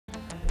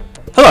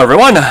Hello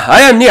everyone, I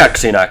am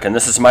Neoxenoc, and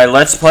this is my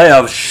Let's Play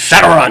of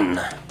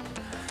Shadowrun!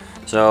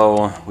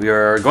 So, we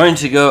are going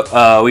to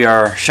go, we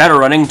are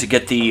Shadowrunning to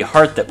get the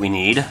heart that we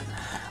need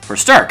for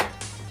Stark,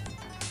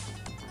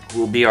 who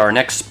will be our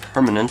next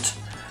permanent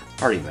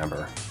party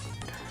member,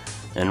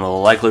 and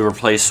will likely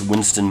replace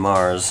Winston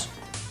Mars.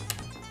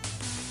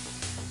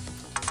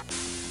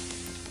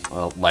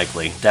 Well,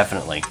 likely,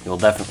 definitely. He'll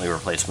definitely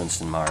replace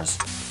Winston Mars.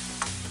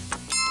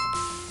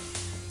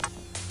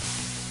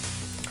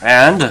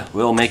 And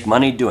we'll make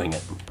money doing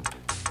it.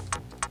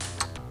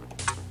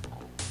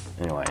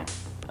 Anyway,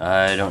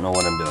 I don't know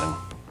what I'm doing.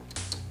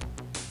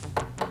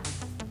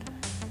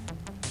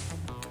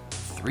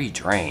 3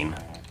 drain.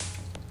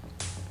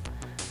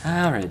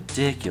 How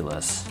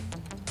ridiculous.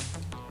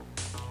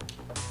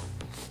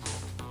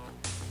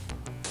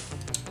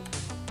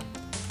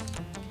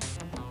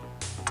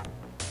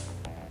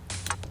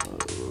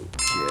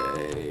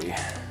 Okay.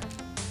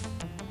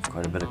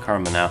 Quite a bit of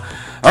karma now.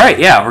 Alright,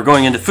 yeah, we're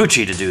going into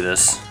Fuchi to do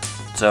this.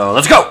 So,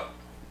 let's go!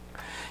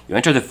 You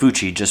enter the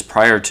Fuchi just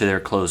prior to their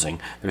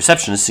closing. The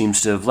receptionist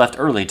seems to have left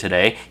early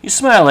today. You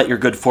smile at your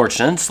good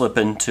fortune and slip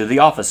into the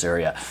office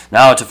area.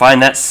 Now to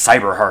find that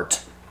cyber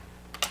heart.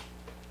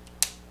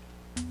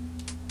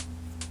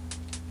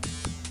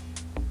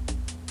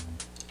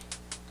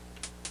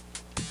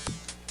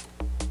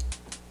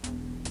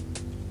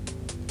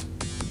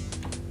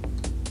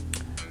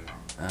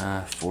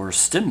 For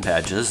stim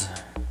patches.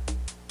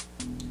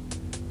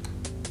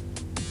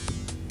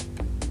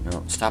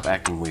 No, stop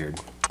acting weird.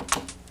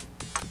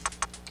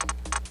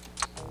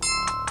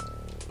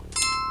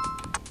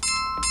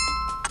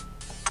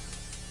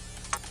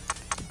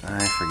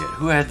 I forget.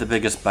 Who had the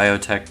biggest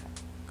biotech?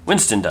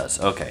 Winston does.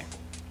 Okay.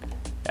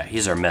 Yeah,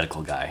 he's our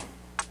medical guy.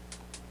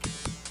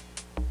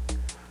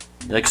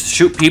 He likes to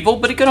shoot people,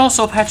 but he can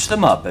also patch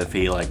them up if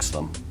he likes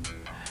them.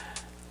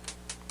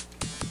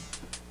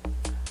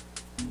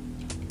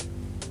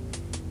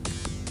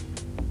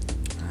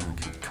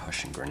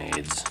 Concussion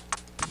grenades.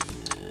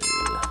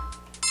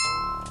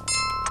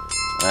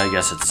 I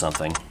guess it's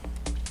something.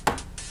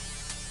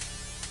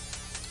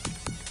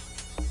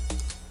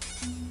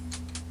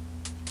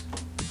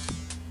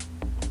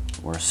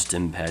 Or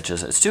stim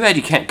patches. It's too bad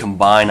you can't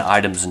combine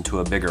items into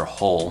a bigger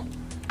whole.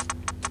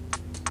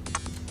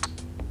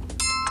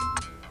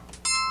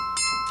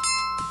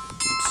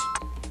 Oops.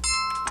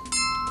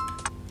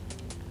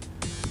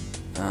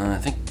 I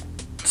think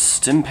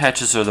stim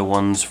patches are the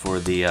ones for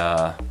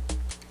the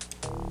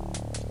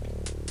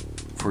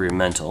for your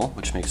mental,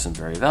 which makes them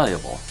very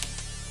valuable.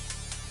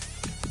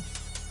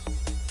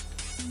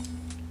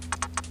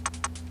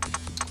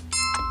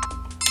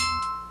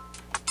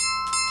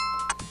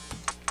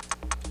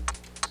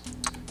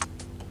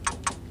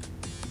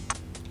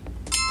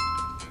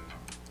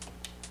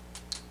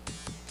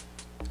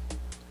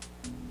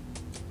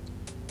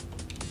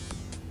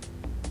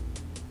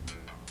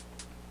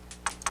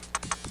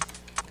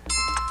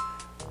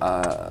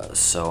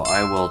 So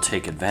I will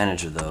take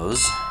advantage of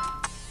those.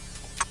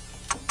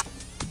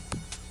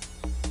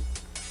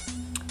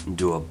 And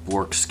do a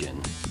Bork skin.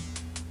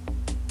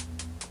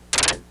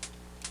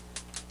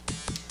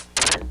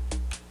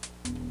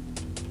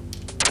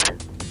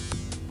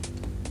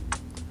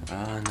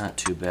 Not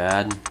too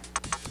bad.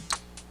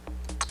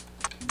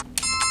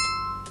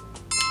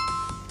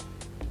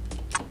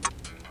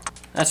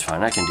 That's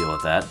fine, I can deal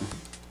with that.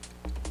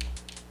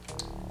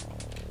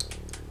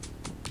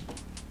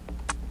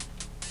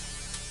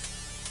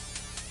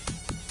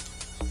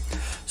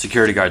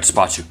 Security guard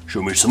spots you.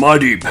 Show me some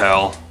ID,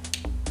 pal.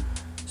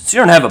 Since you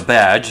don't have a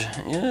badge,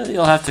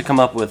 you'll have to come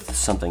up with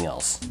something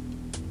else.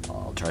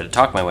 I'll try to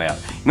talk my way out.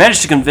 You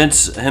managed to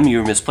convince him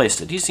you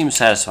misplaced it. He seems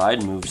satisfied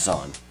and moves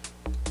on.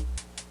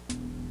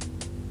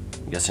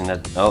 I'm guessing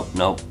that... Oh,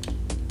 no.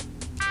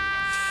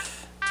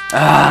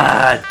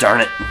 Ah,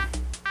 darn it.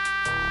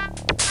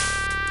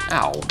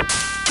 Ow.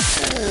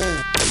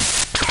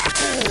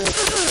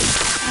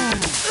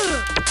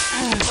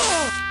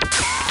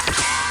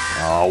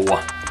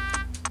 Oh.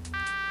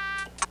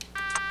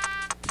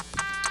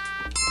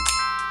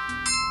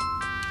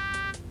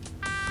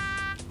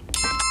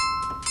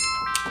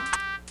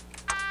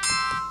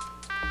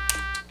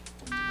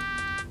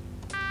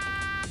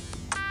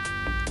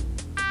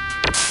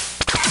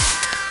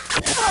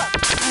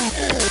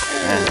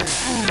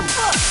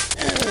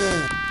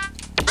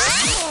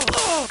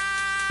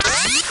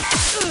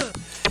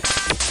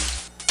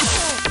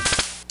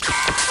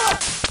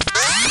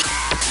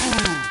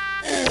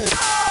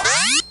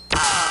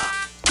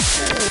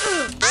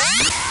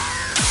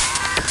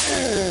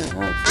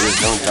 Oh,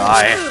 please don't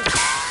die.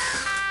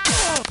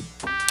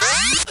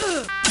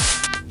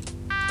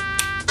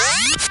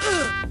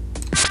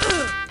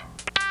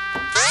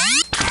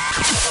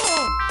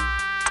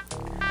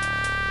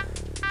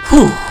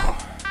 Whew.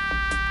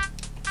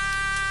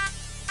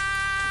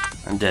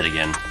 I'm dead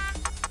again.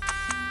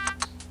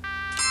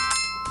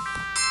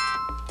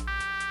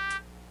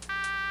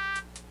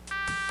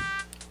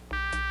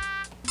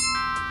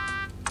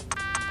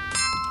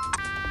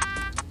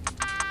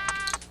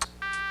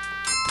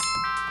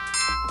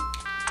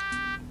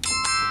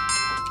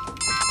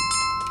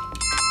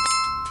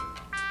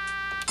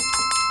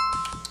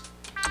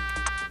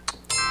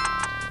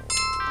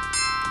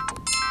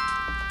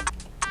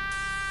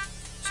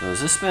 So has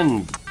this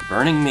been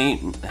burning me?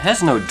 It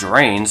has no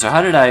drain, so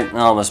how did I...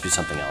 Oh, it must be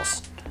something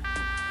else.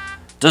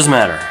 Doesn't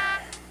matter.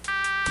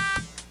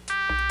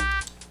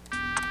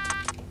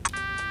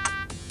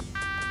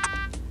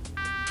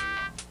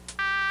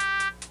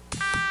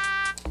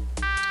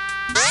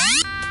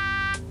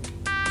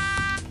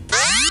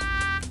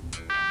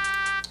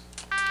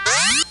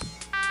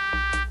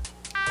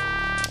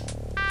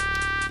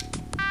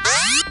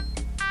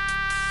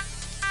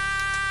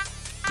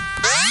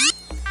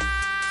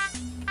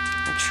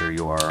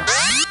 You are...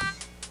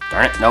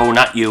 Darn it, no,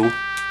 not you.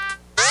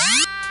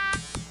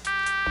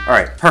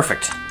 Alright,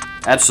 perfect.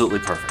 Absolutely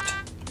perfect.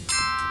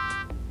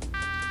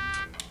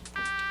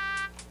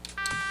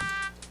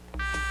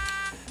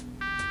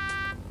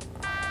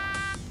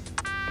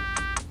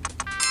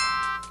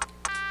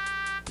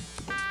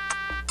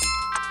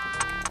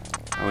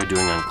 How are we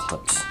doing on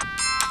clips?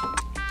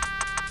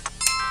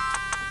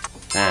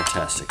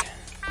 Fantastic.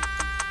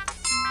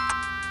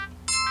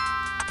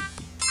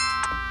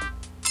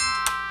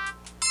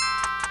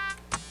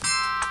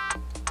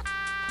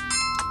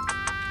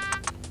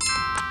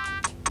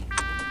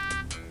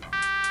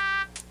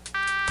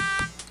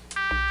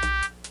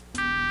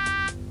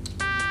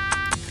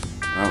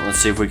 Well, let's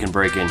see if we can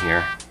break in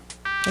here.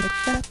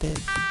 Accepted.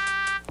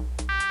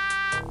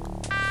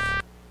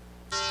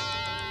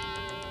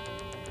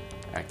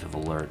 Active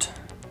alert.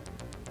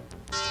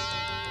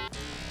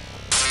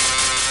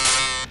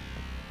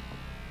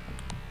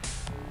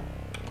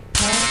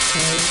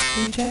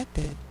 Passcode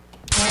rejected.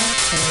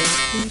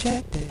 Passcode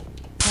rejected.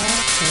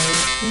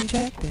 Passcode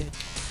rejected.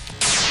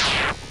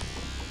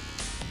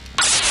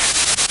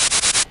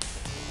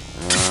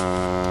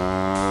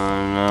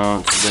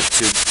 No, it's a bit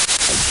too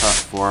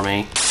tough for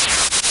me.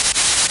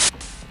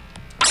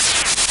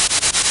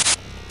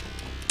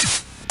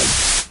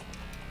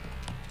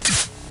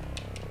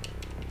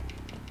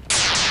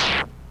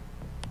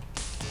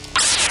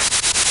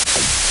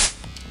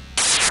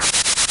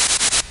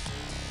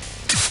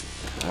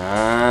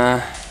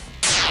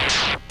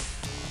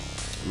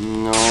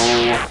 No.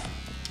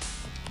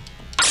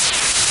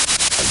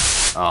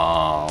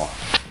 Oh.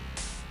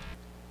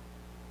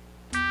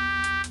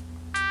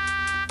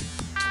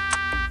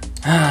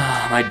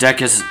 My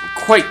deck is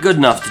quite good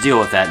enough to deal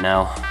with that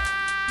now.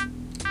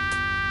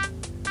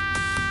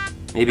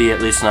 Maybe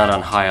at least not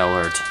on high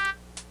alert.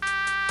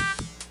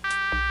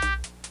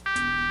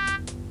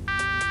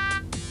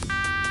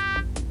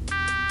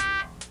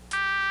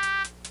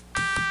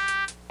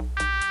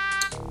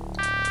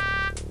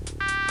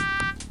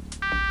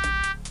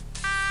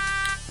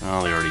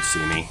 Oh, they already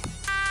see me.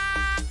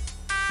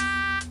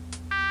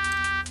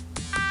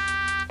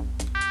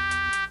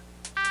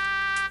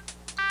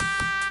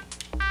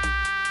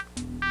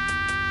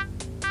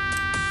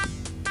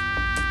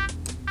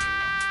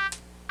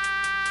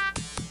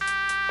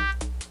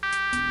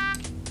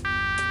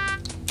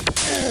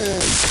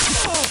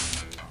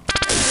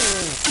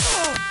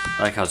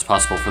 I like how it's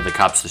possible for the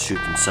cops to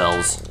shoot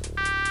themselves.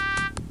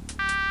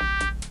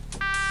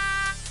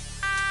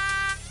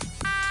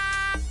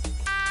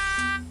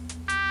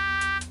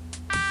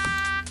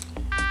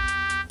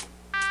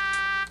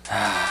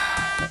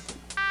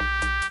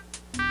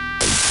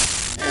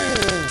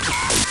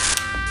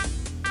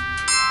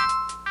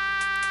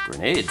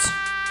 Grenades.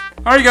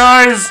 Hi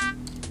guys!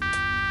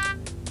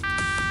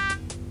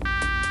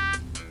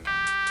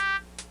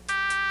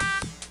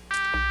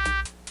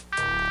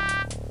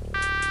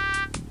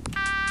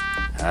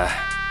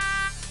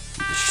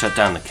 Just shut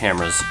down the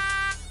cameras.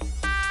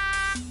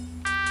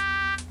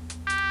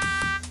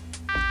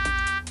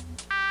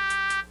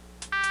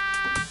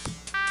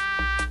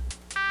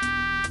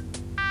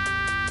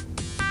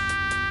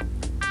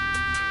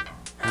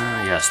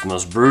 Yes, the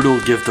most brutal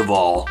gift of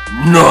all.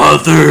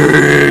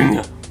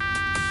 Nothing!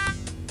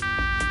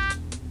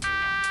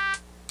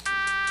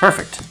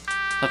 Perfect.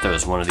 Thought there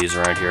was one of these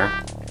around here.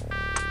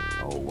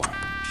 Oh,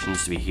 she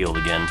needs to be healed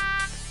again.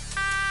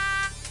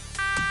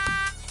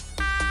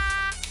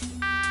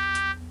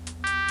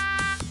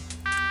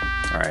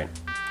 Alright,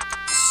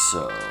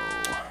 so...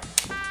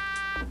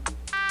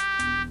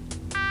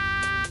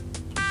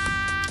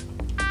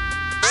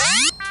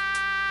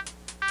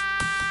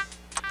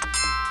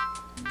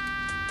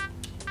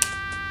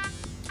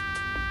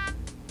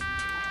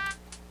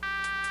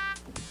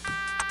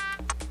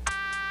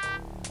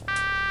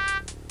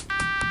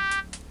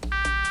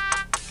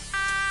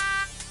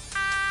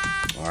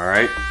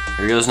 Alright,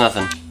 here goes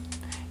nothing.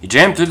 You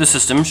jam through the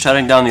system,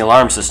 shutting down the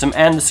alarm system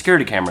and the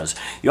security cameras.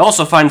 You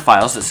also find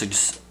files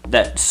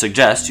that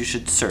suggest you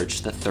should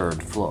search the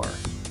 3rd floor.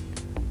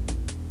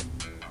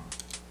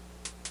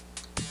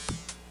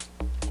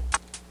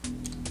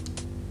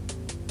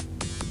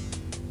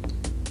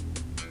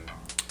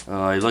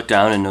 You look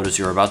down and notice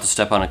you're about to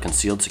step on a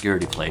concealed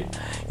security plate.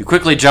 You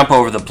quickly jump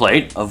over the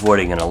plate,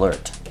 avoiding an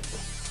alert.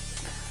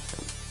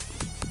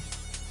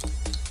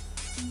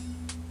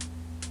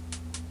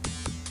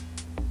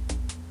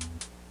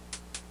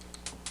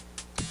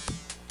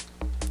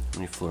 How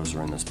many floors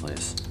are in this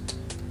place?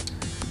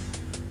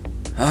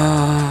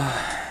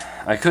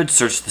 I could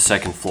search the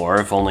second floor,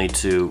 if only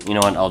to... You know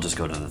what, I'll just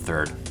go to the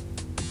third.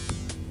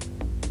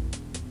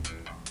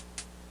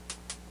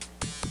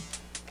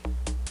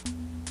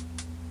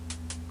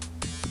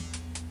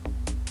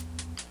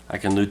 I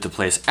can loot the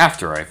place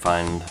after I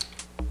find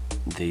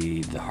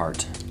the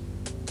heart.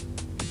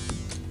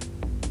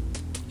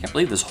 Can't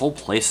believe this whole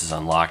place is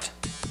unlocked.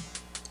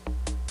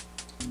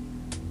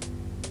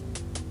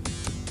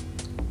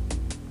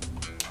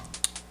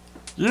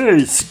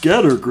 Yay,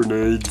 scatter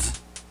grenades!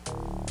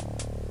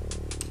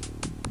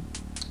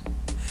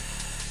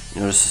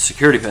 Notice the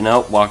security pin.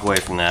 Nope, walk away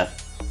from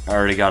that. I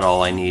already got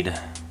all I need.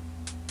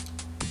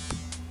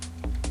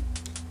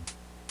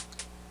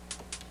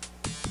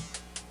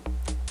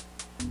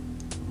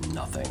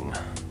 Nothing.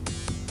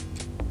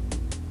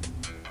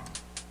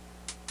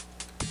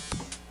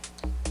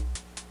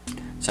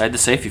 Inside the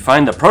safe, you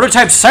find the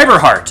prototype Cyber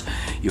Heart.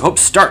 You hope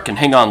Stark can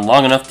hang on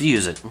long enough to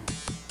use it.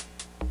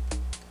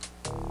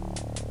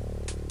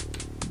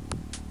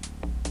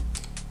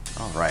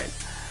 Alright.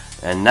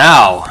 And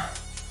now,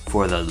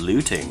 for the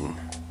looting.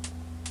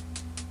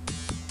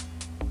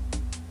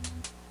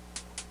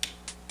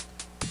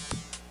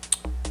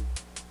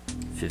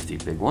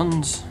 $50 big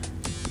ones.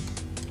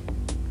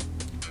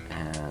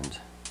 And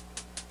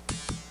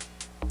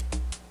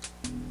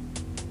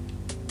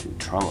 2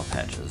 trauma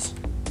patches.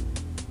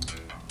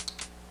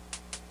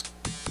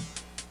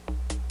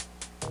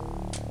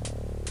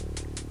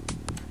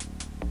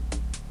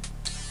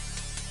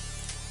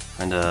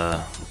 And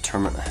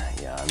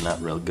yeah, I'm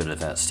not real good at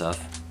that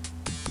stuff.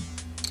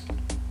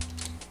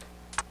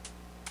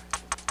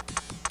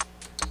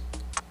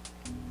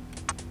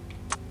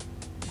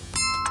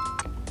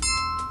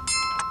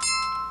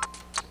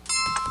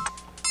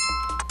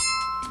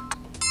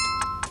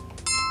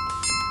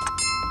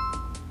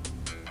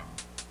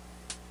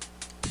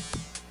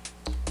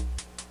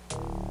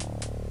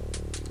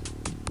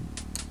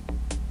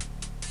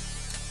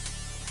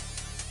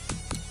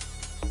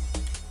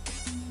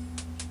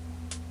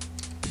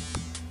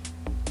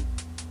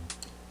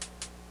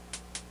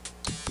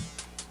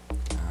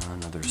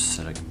 Another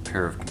set of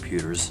pair of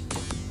computers.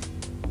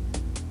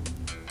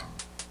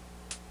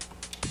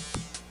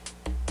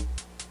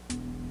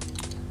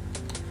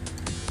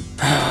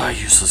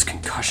 Useless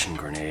concussion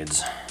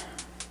grenades.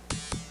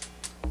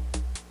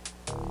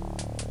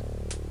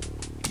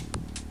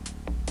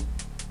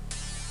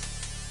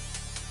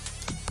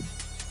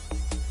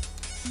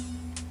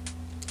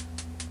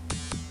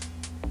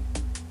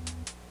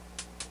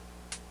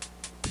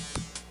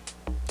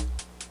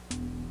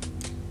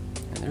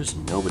 And there's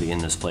nobody in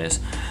this place.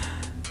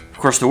 Of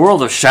course, the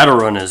world of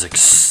Shadowrun is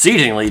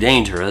exceedingly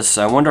dangerous.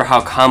 I wonder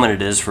how common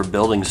it is for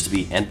buildings to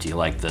be empty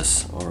like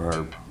this,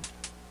 or...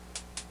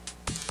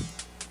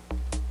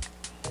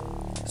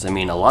 I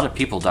mean, a lot of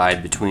people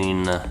died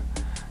between the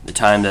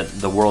time that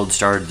the world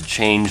started to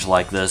change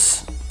like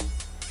this.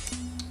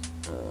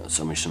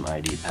 Show me some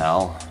ID,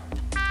 pal.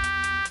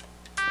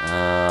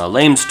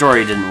 Lame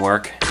story didn't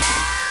work.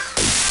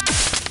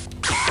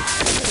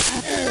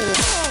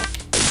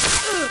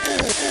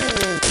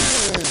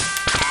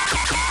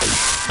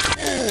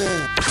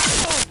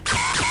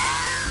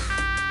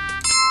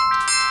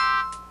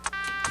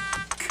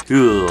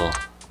 Cool.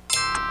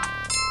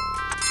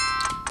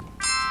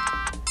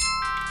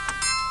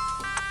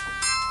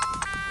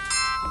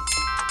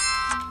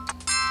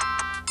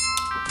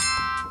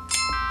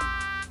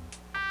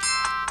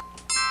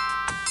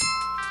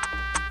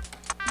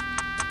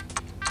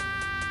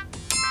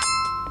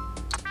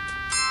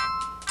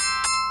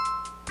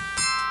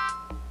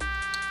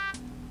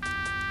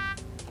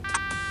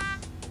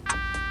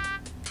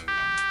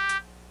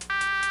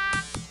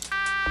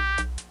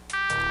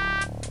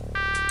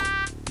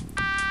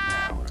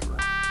 Whatever.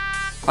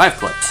 5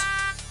 clips.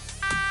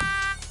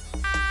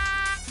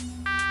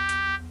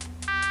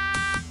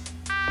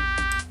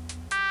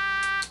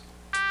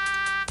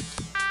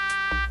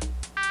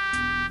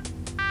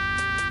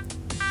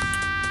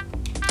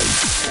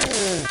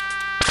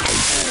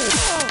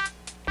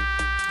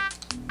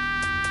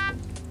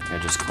 I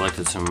just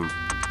collected some...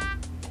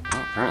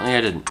 Oh, apparently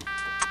I didn't.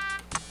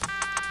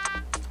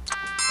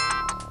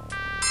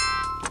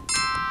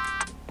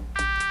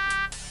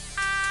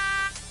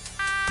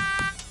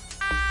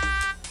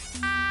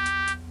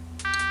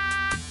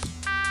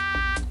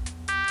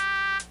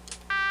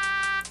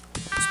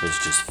 This place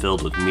is just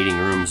filled with meeting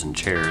rooms and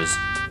chairs.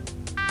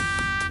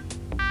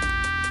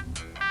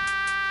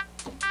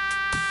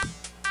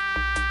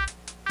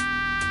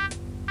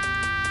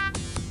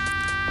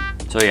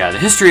 So yeah, the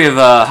history of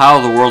how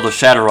the world of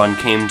Shadowrun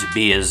came to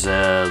be is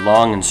a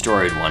long and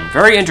storied one.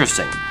 Very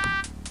interesting.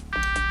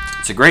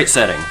 It's a great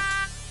setting.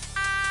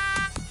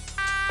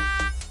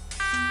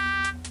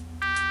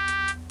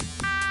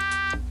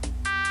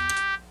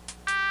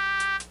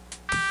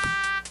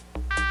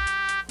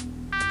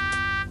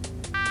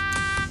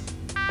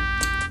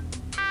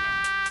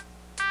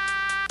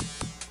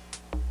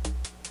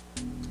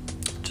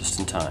 Just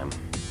in time.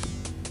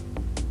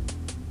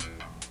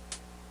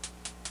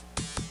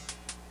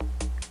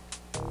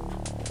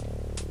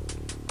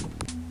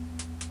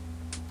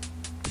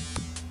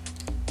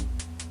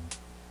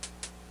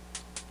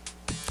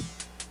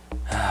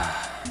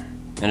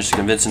 Managed to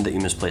convince him that you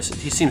misplaced it.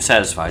 He seems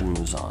satisfied and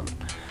moves on.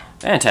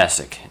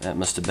 Fantastic. That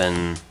must have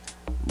been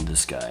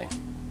this guy.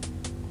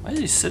 Why is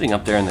he sitting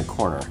up there in the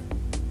corner?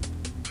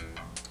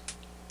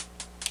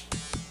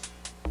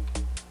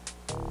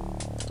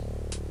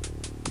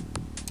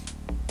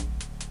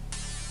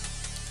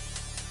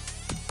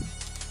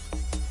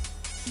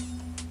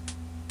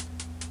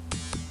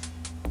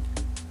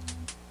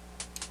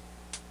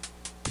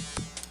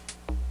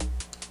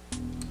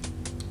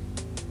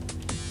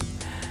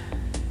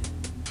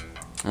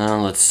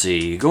 Let's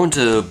see. You go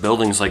into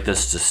buildings like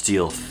this to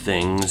steal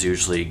things,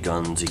 usually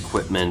guns,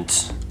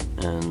 equipment,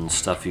 and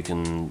stuff you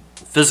can...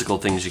 physical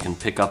things you can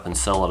pick up and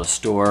sell at a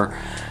store.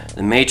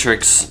 The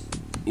Matrix,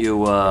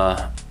 you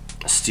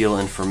steal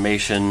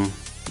information.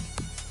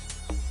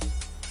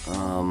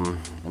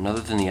 And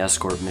other than the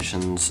escort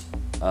missions,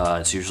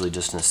 it's usually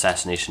just an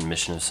assassination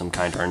mission of some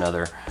kind or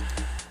another.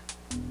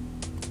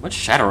 What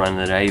Shadowrun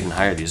did I even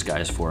hire these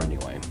guys for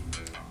anyway?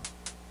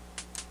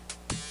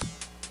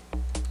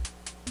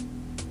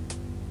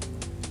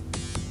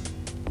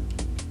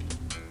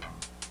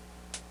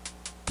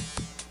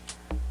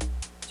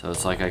 So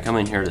it's like I come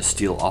in here to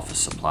steal office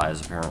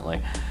supplies,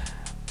 apparently.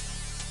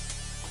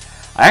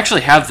 I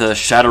actually have the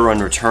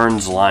Shadowrun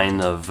Returns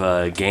line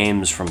of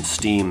games from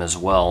Steam as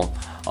well.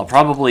 I'll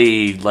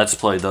probably Let's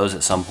Play those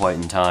at some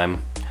point in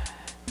time.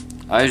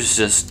 I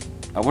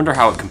wonder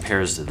how it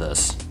compares to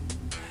this.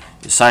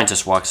 The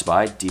scientist walks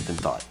by, deep in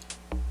thought.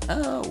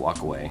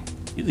 Walk away.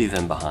 You leave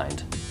him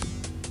behind.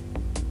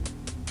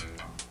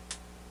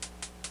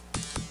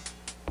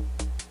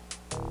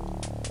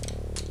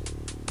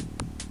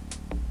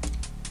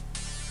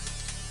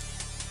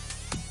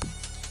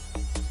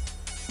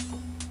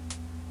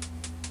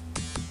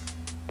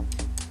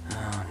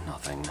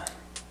 Nothing.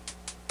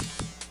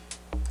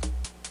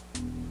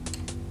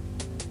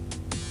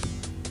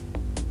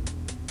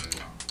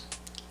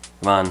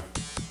 Come on.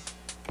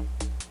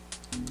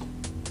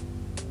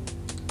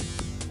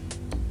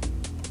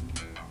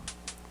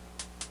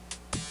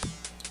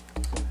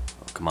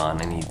 Oh, come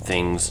on, I need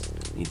things.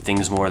 I need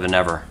things more than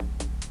ever.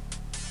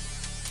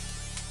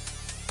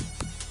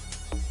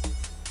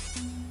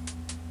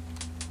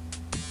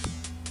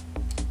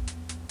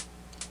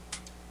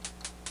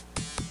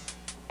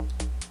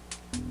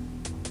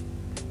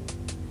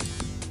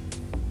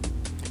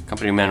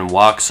 Company man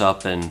walks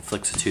up and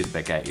flicks a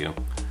toothpick at you.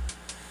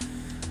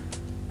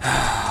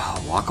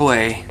 Walk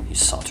away. He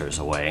saunters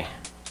away.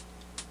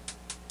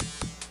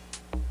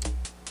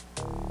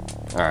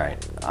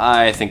 Alright,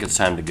 I think it's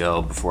time to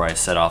go before I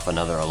set off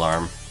another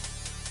alarm.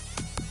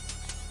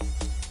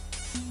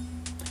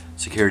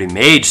 Security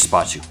mage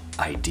spots you.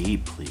 ID,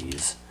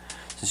 please.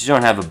 Since you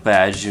don't have a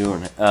badge, you'll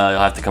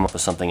have to come up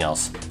with something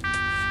else.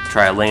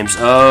 Try a lame...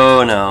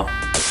 Oh no.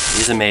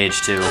 He's a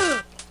mage too.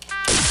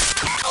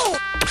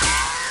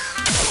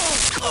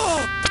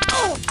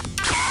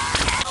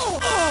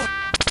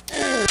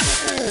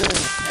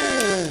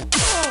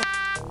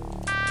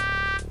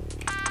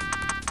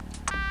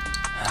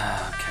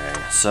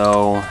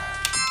 So,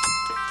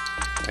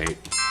 wait,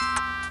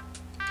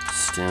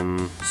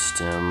 stim,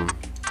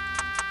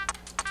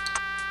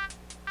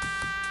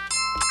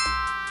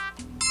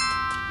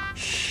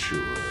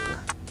 sure.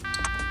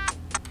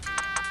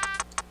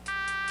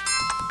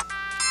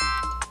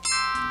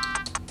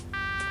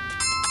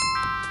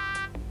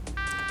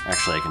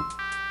 Actually, I can,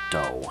 you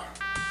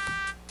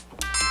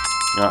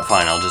know what,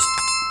 fine, I'll just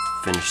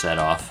finish that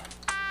off.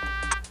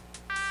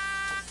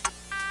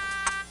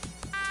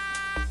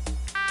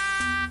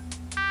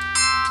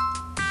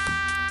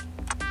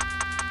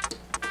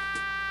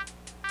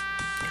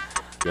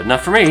 Good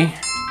enough for me.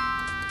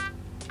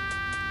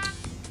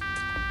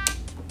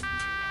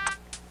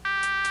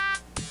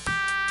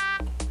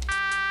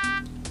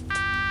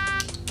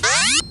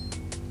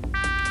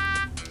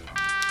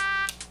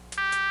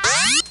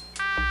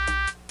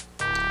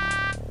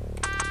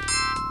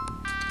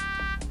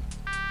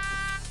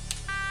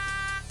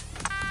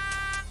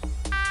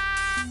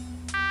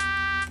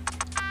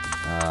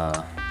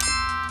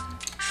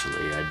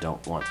 Actually, I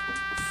don't want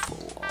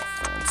full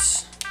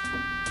offense.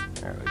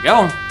 There we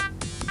go.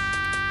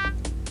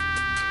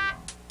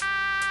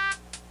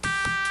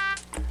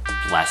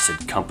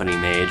 Blasted company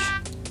mage.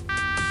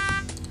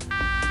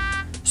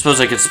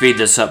 Suppose I could speed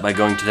this up by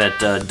going to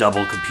that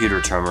double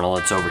computer terminal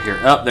that's over here.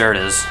 Oh, there it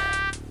is.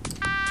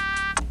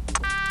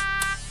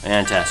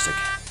 Fantastic.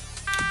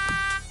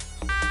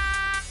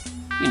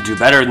 You can do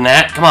better than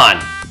that. Come on.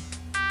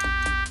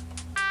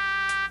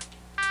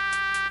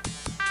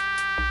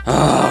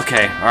 Oh,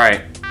 okay,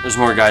 alright. There's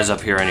more guys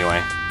up here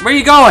anyway. Where are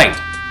you going?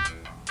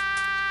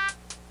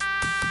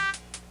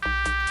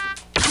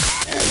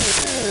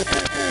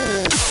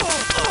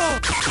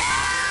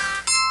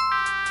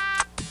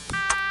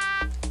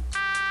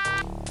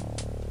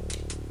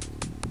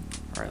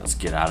 Alright, let's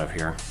get out of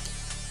here.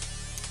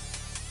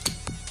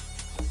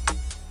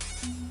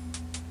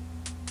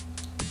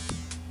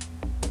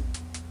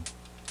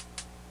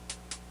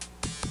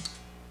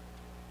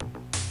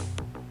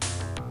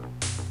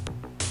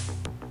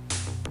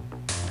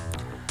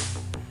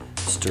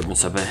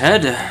 Disturbance up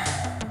ahead.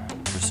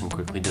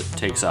 quickly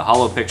takes a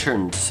hollow picture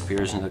and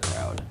disappears into the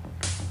crowd.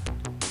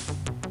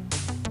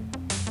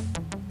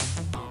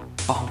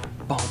 Bum,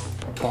 bum,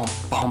 bum,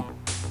 bum.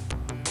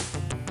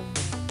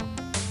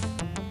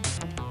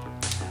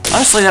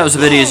 Honestly, that was a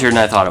bit easier than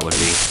I thought it would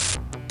be.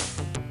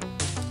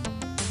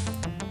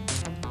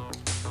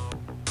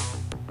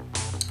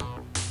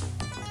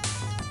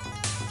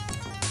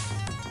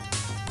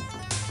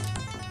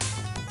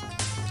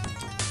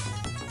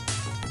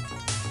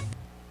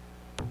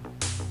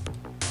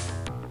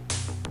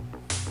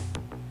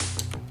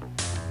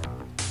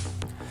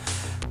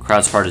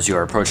 Crowd's part as you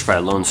are approached by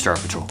a Lone Star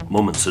Patrol.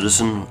 Moment,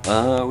 citizen.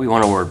 We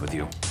want a word with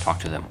you. Talk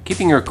to them.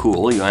 Keeping your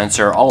cool, you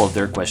answer all of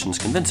their questions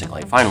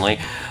convincingly. Finally,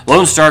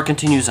 Lone Star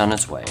continues on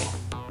its way.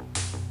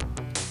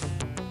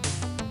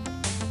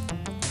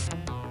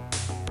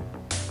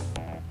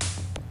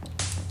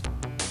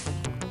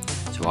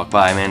 As you walk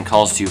by, a man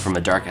calls to you from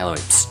a dark alleyway.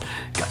 Psst,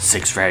 got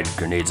 6 frag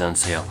grenades on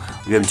sale.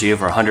 We'll give them to you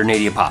for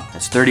 180 a pop.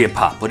 That's 30 a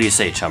pop. What do you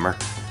say, chummer?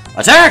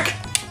 Attack!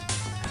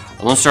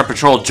 A Lone Star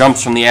Patrol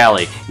jumps from the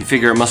alley. You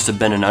figure it must have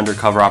been an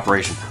undercover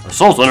operation.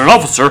 Assault on an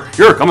officer!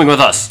 You're coming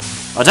with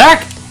us!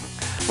 Attack!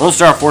 Lone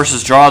Star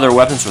forces draw their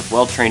weapons with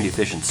well-trained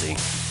efficiency.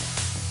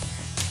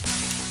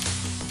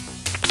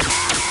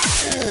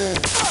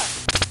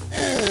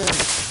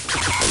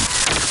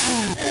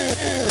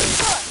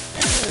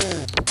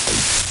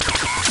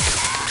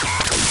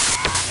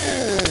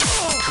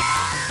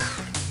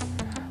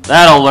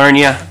 That'll learn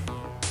ya.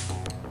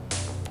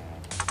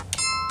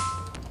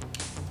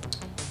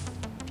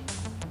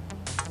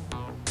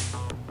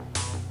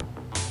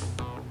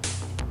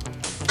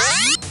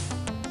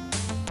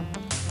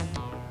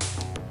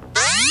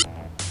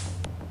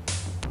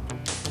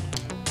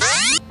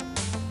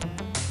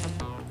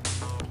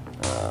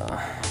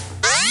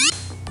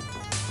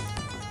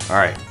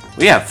 Alright,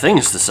 we have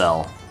things to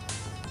sell.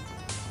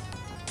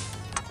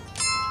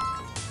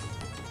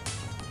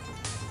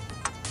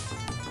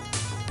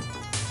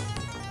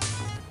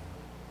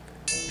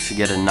 Should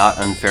get a not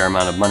unfair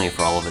amount of money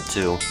for all of it,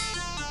 too.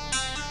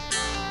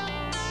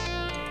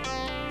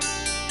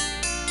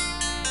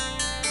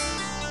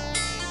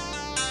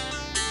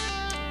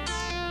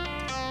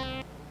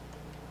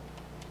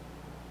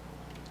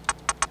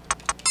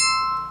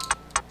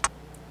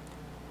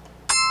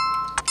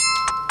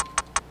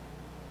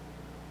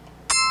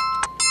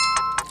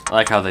 I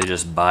like how they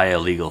just buy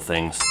illegal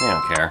things. They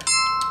don't care.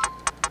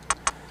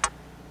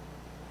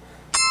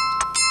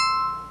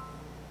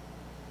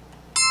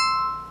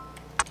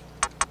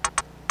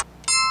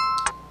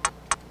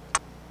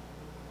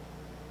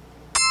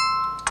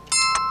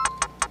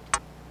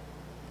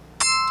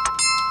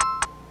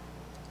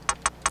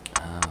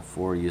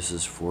 Four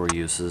uses, 4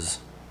 uses.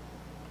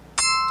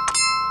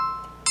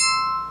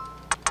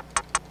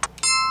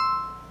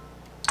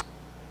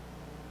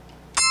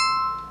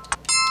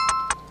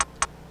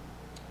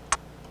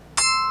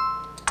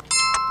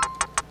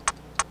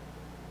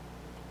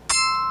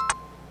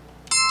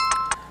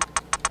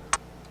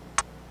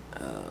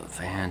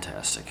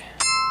 Fantastic.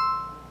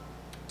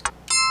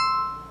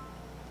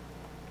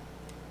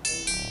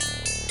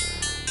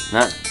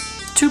 Not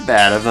too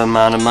bad of an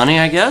amount of money,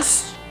 I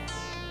guess.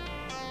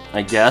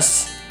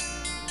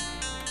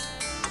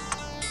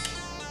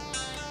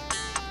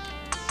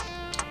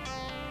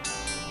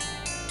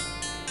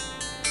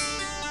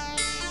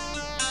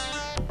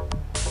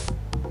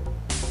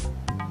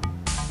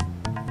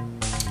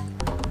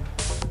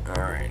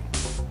 Alright.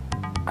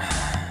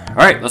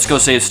 Alright, let's go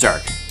save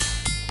Stark.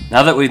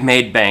 Now that we've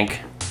made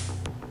bank,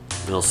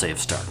 we'll save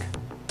Stark.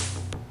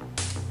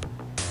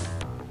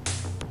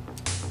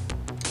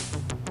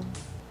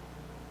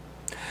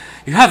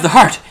 You have the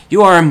heart!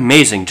 You are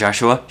amazing,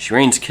 Joshua! She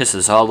rains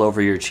kisses all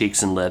over your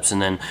cheeks and lips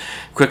and then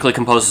quickly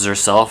composes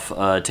herself,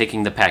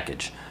 taking the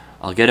package.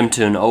 I'll get him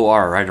to an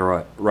OR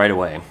right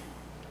away.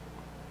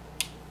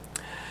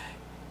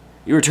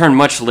 You return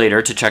much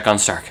later to check on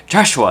Stark.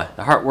 Joshua!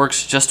 The heart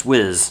works just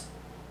whiz.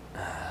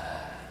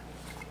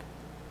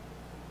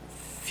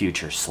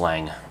 Future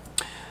slang.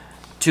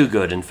 Too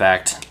good, in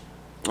fact.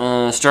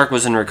 Stark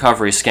was in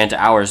recovery scant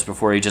hours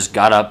before he just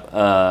got up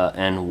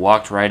and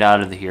walked right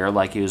out of here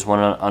like he was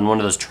on one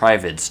of those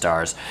Trivid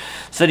stars.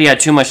 Said he had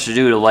too much to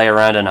do to lay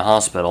around in a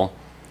hospital.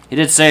 He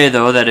did say,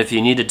 though, that if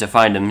you needed to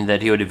find him,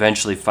 that he would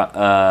eventually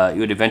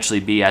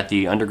be at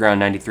the Underground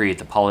 93 at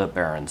the Polyp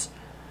Barrens.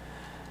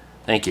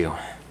 Thank you.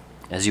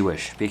 As you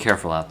wish. Be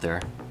careful out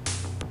there.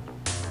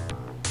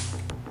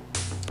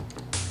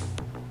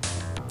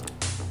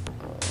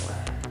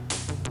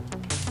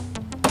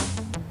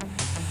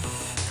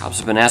 Cops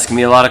have been asking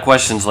me a lot of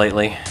questions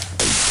lately.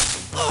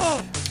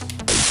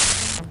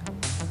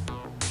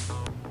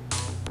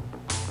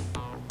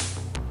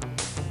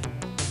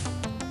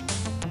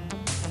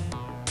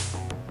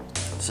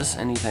 Is this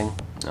anything?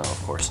 No,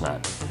 of course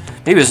not.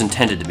 Maybe it was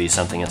intended to be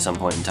something at some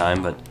point in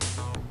time, but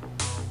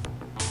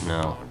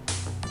no.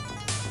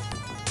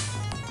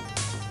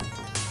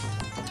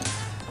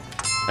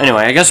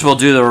 Anyway, I guess we'll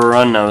do the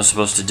run I was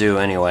supposed to do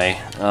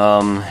anyway.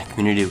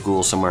 Community of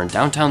Ghouls somewhere in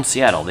downtown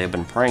Seattle. They have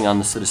been preying on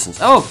the citizens.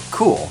 Oh,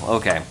 cool.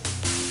 Okay.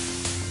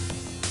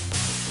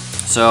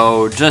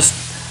 So just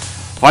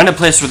find a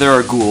place where there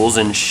are ghouls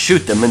and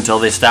shoot them until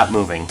they stop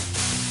moving.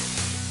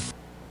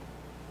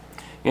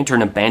 You enter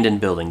an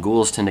abandoned building.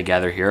 Ghouls tend to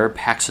gather here,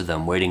 packs of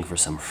them waiting for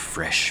some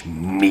fresh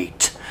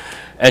meat.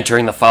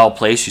 Entering the foul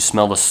place, you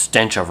smell the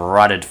stench of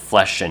rotted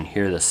flesh and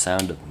hear the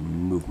sound of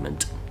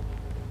movement.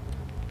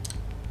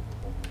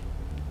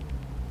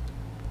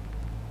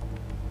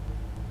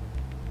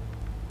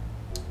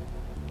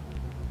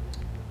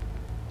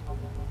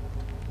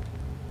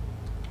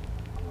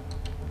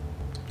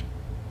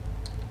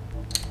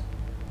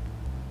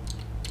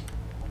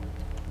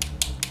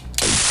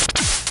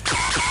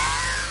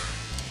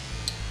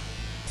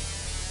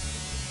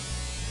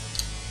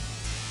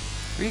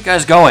 Where are you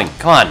guys going?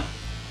 Come on.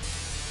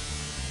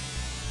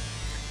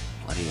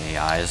 Bloody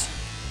AIs.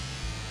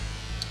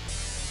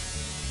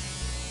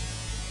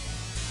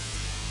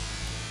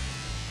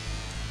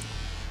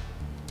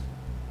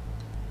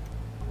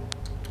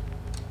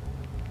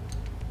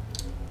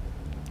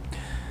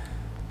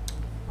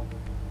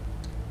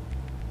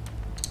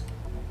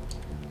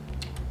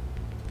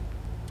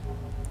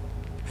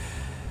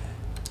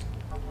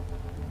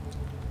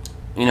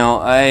 You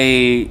know,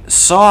 I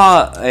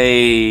saw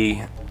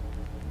a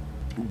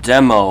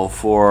demo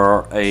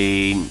for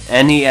a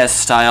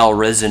NES-style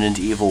Resident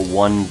Evil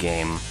 1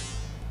 game.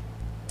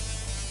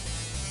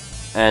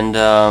 And,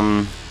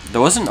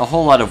 there wasn't a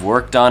whole lot of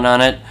work done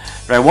on it,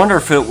 but I wonder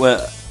if it would...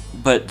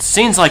 But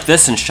scenes like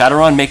this in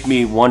Shadowrun make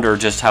me wonder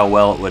just how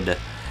well it would...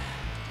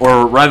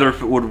 Or rather,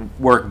 if it would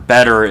work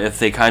better if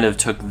they kind of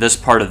took this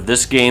part of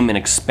this game and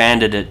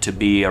expanded it to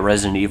be a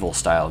Resident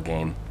Evil-style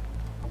game.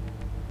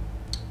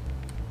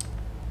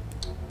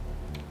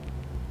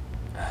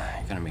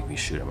 You're gonna make me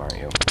shoot him, aren't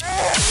you?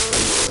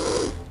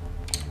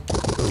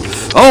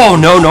 Oh,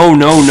 no, no,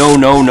 no, no,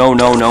 no, no,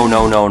 no, no,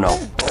 no, no,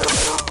 no.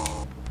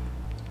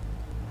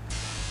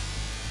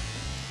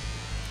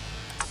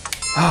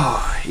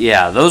 Oh,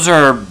 yeah, those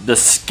are the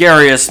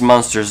scariest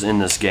monsters in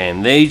this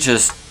game. They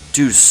just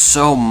do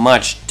so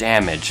much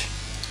damage.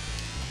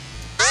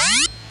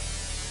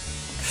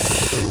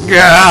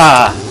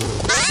 Yeah!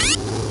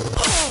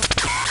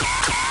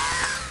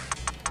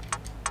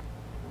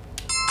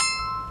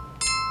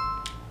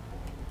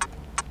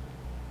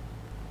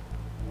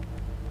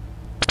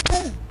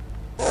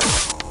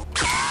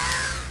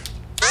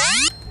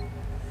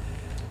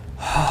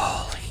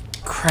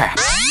 Crap.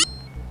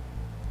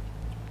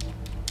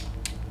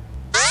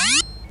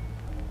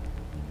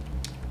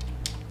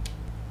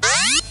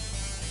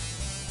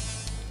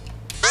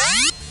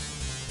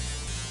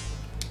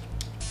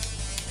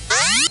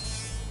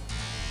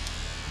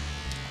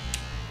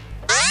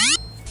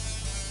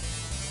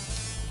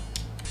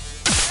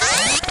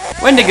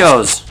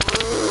 Wendigos!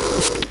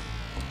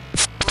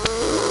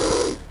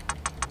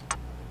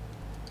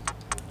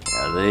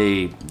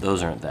 Yeah,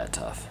 those aren't that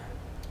tough.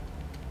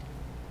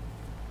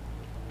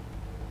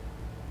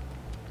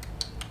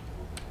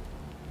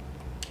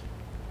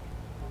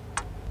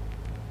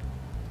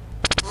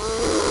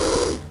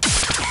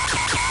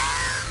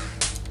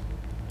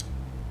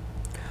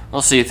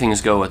 We'll see if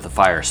things go with the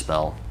fire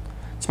spell.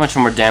 It's much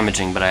more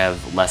damaging, but I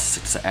have less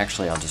success.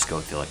 Actually, I'll just go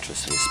with the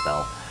electricity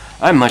spell.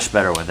 I'm much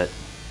better with it.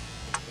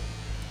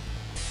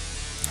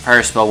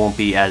 Fire spell won't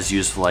be as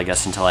useful, I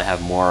guess, until I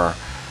have more...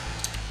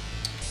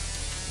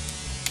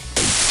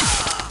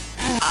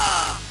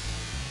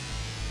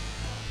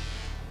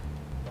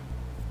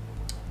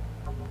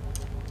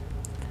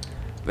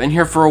 Been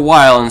here for a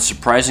while, and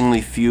surprisingly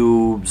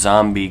few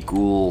zombie,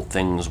 ghoul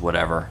things,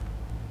 whatever.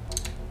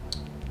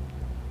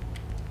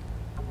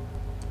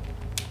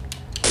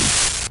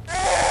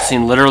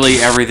 Seen literally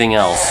everything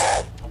else.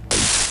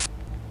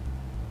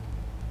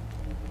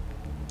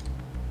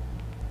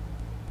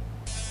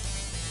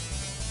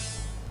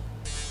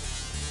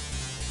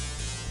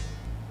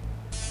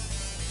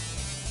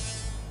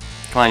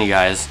 Come on, you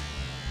guys.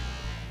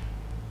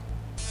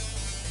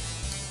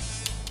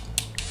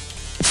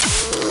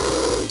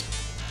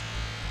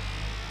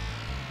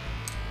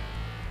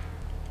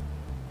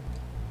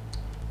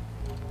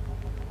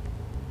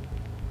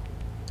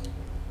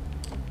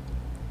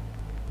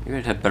 You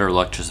would have better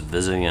luck just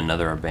visiting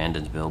another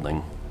abandoned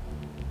building.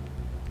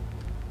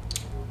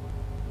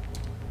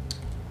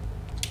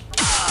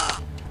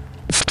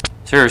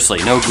 Seriously,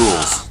 no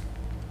ghouls.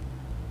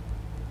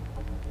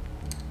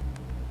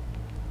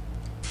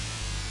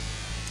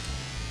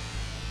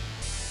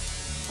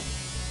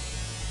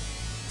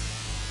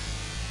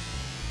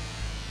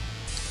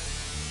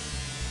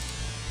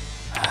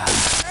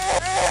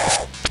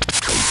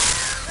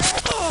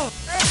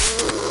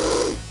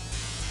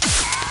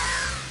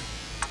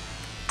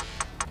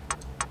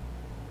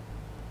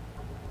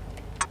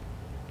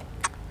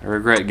 I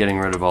regret getting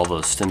rid of all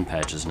those stim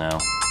patches now.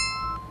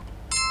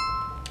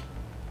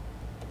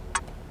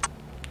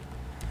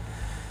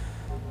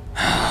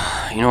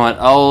 You know what,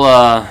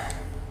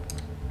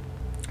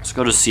 let's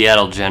go to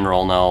Seattle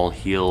General and I'll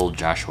heal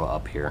Joshua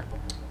up here.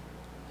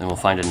 Then we'll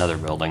find another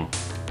building.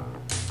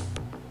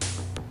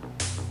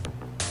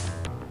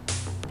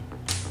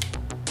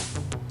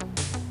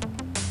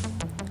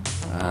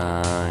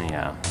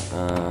 Yeah.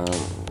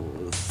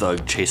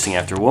 thug chasing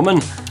after a woman.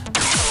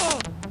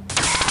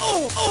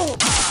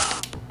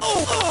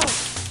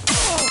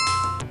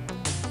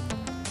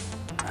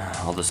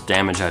 All this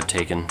damage I've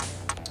taken.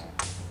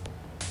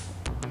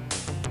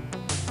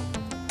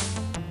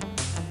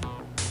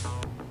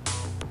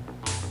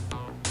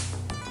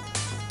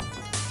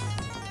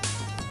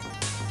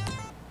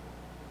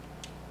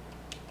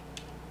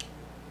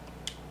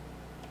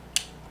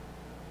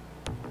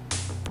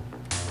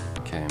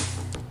 Okay.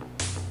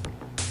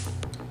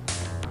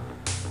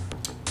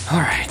 All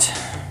right.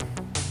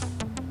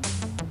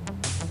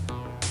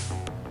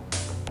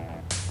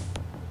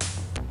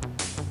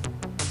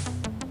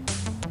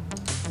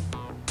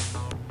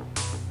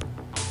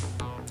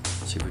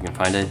 See if we can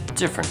find a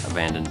different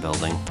abandoned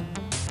building.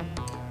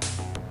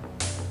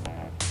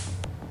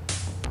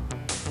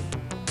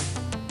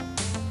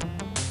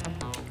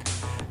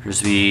 Appears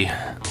to be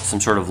some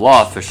sort of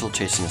law official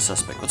chasing a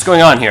suspect. What's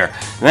going on here?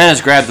 The man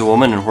has grabbed the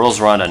woman and whirls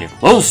around on you.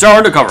 Lone Star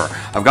undercover!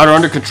 I've got her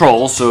under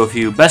control, so if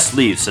you best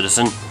leave,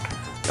 citizen.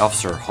 The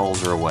officer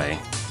hauls her away.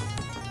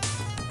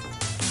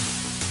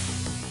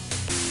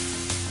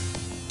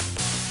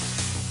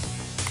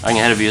 Lying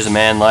ahead of you is a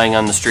man lying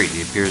on the street.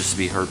 He appears to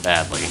be hurt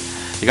badly.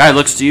 The guy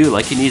looks to you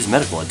like he needs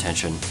medical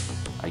attention.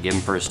 I give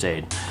him first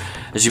aid.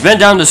 As you bend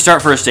down to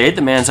start first aid,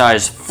 the man's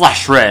eyes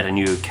flash red and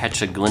you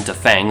catch a glint of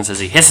fangs. As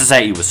he hisses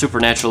at you with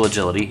supernatural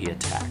agility, he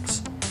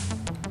attacks.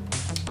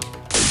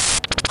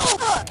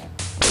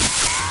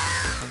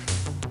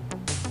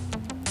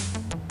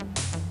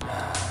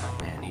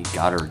 Man, he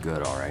got her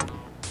good, alright.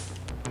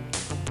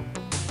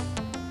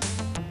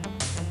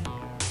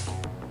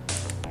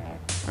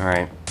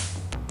 Alright.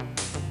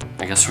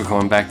 I guess we're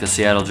going back to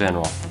Seattle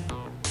General.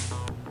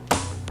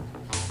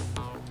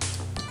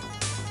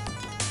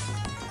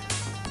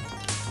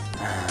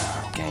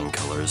 Gang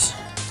colors.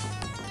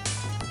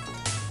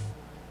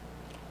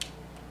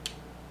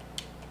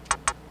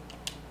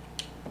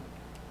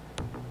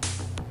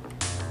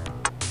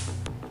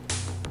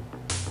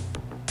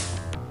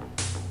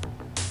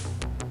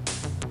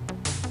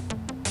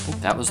 I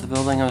think that was the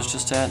building I was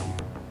just at.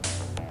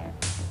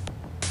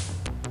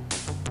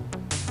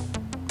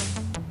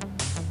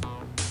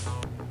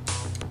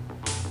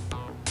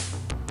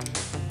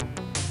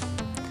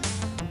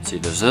 See,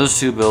 there's those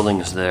two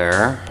buildings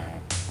there.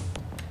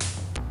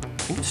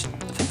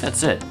 I think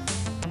that's it.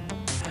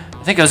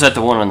 I think I was at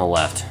the one on the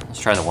left. Let's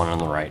try the one on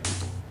the right.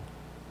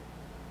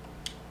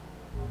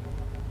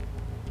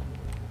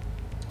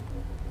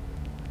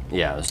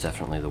 Yeah, it was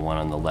definitely the one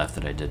on the left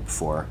that I did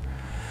before.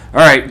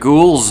 Alright,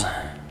 ghouls.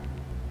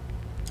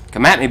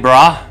 Come at me,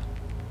 brah.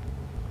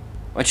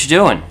 What you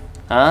doing?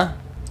 Huh?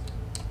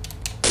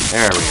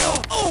 There we go.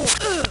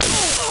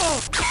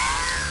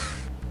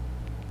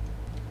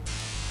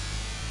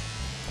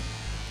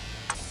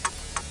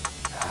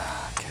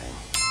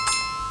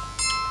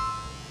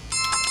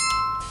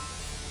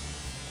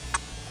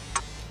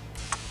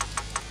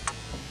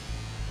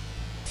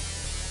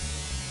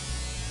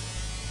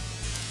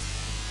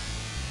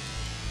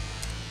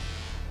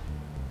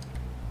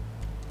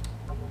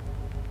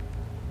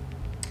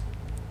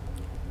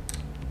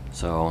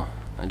 So,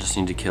 I just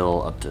need to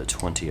kill up to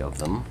 20 of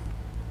them.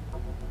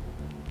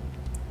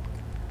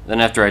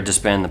 Then after I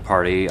disband the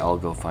party, I'll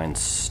go find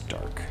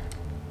Stark.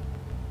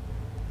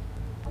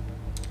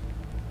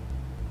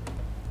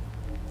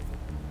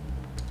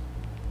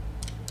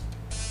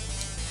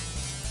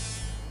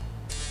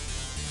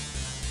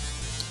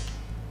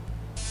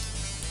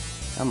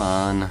 Come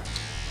on.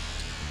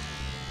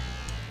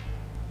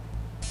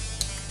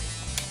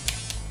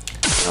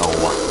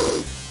 Oh.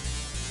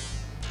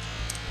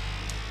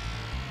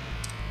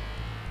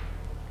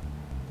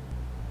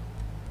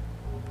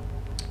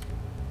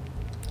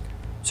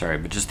 Sorry,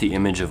 but just the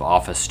image of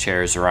office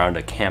chairs around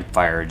a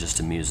campfire just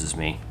amuses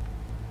me.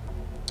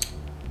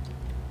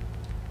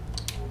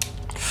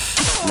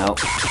 Nope.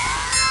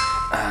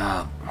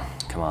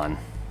 Come on.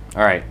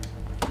 Alright.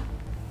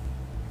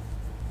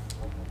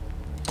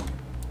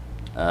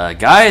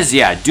 Guys,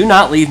 yeah, do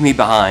not leave me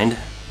behind.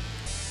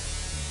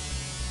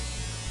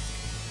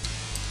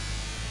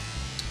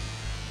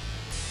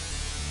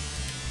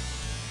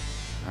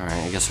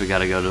 Alright, I guess we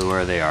gotta go to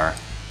where they are.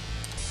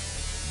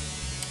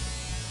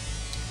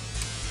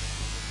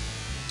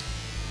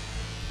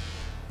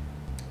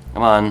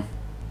 Come on.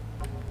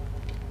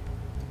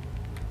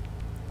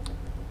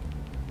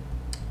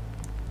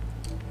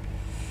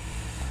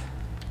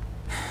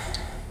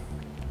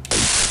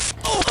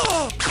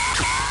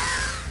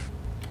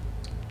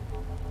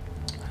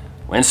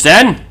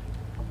 Winston?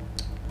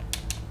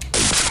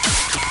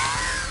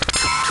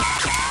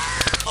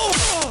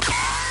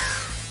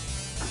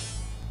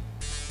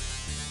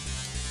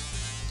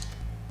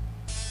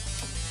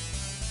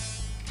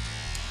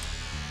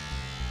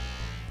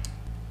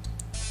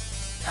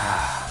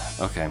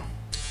 Okay.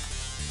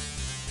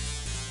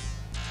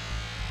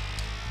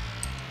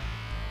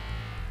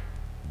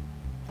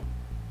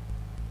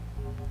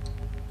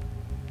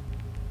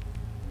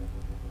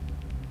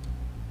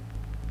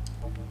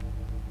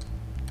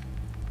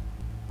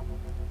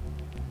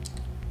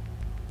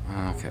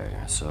 Okay,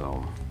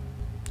 so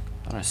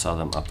thought I saw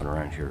them up and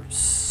around here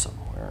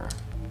somewhere.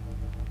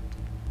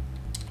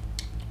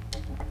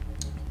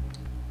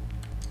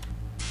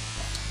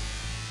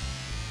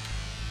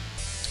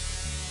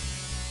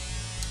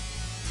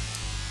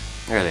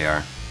 There they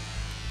are.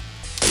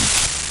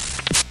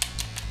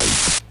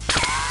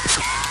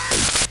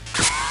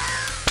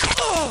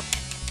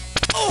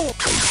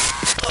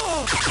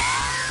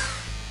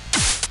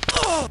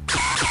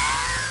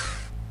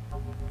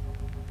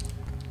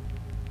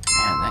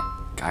 Man, that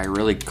guy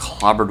really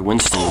clobbered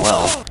Winston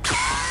well.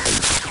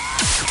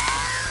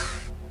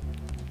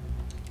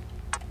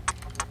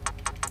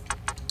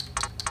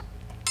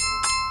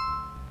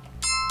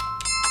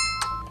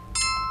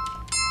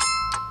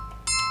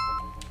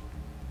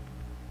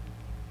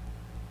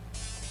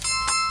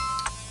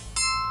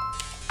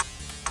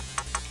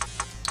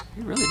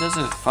 He really does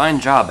a fine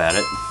job at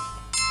it.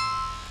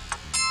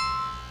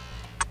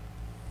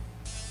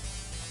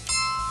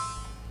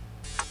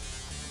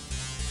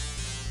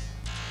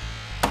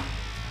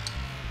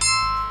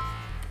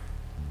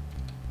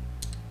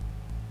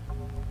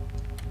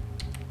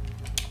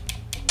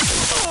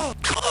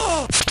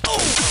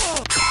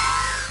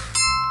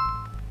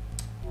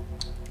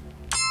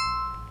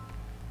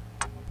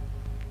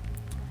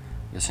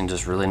 Guessing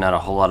just really not a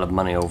whole lot of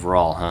money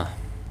overall, huh?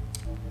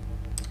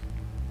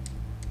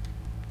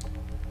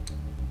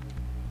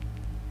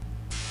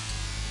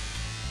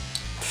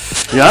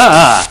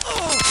 Yeah!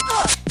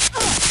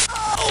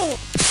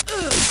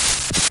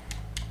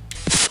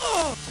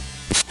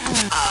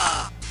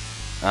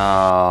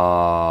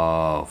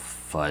 Oh,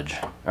 fudge.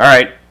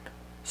 Alright,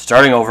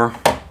 starting over.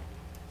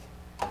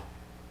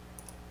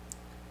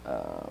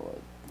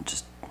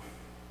 Just...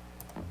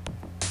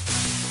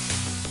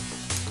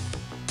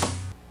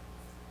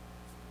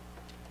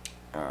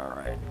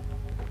 Alright.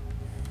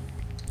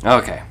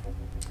 Okay.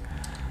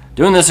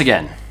 Doing this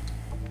again.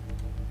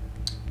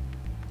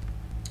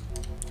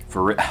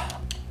 For real.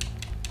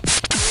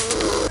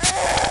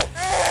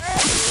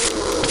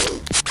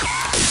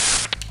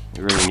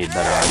 We really need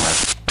better armor.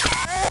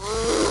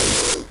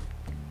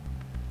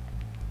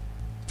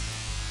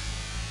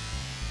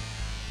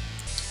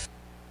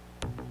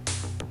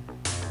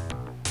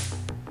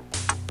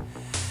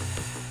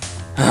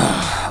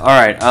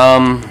 Alright,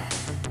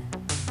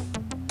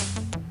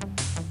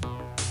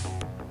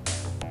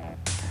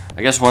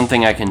 I guess one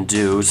thing I can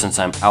do, since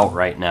I'm out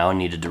right now and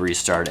needed to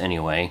restart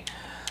anyway,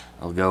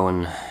 I'll go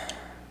and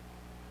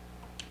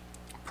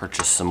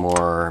purchase some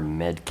more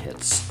med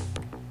kits.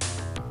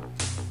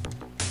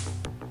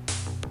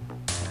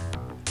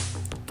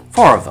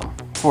 4 of them.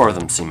 4 of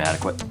them seem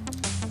adequate.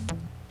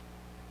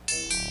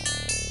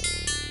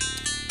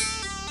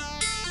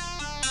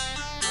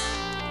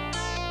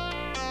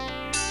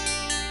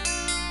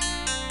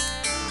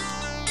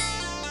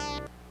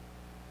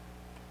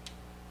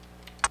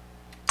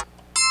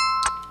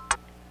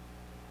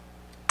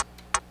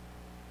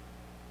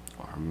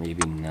 Or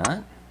maybe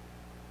not.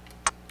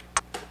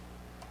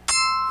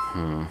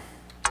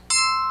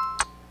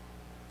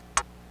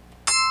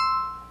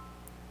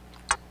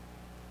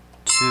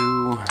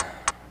 2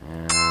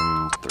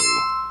 and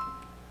 3.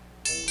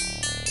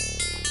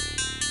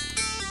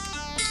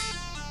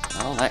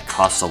 Well, that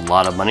costs a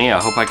lot of money. I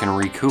hope I can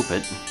recoup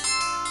it.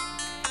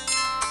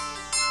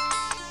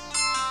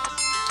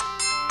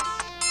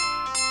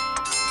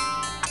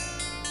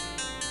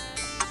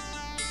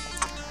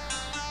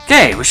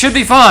 Okay, we should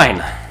be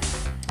fine.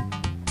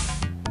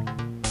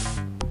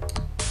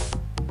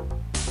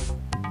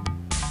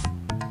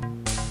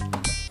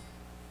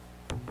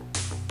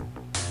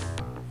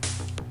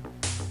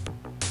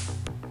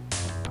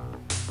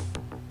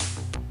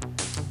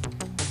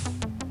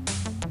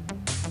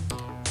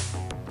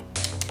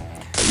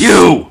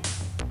 You!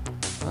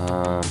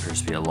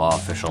 Appears to be a law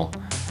official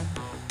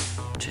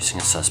chasing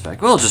a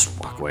suspect. We'll just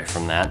walk away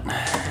from that.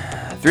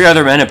 3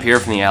 other men appear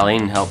from the alley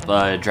and help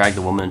drag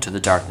the woman into the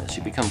darkness.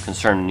 You become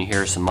concerned when you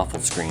hear some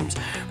muffled screams.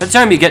 By the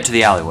time you get to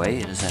the alleyway,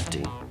 it is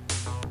empty.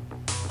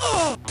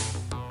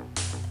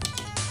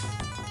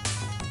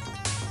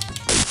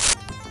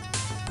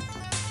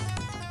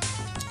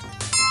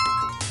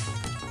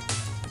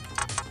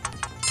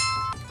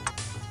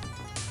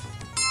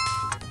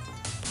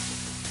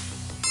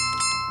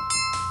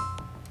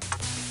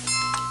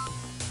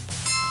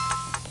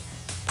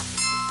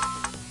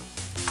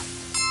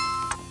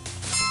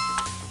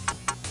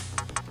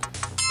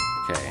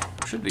 Okay,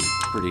 should be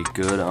pretty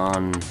good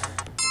on...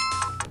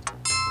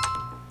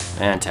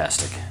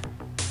 Fantastic.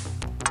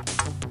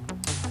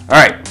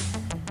 Alright.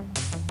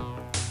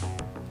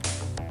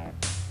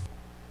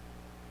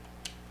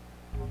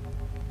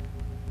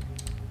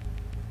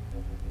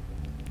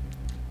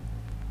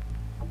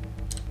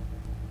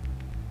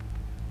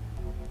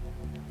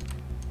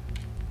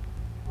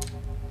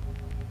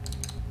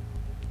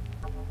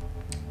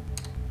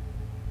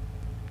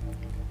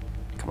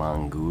 Come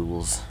on,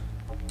 ghouls.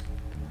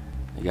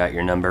 You got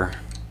your number.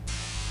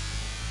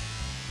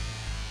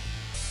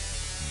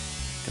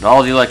 Get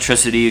all the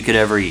electricity you could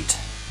ever eat.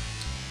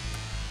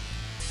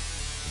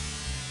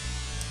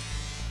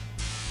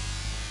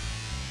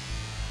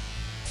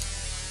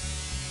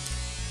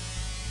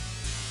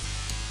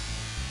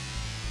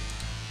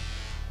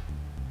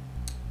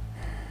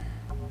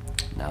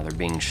 Now they're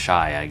being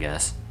shy, I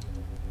guess.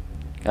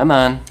 Come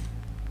on.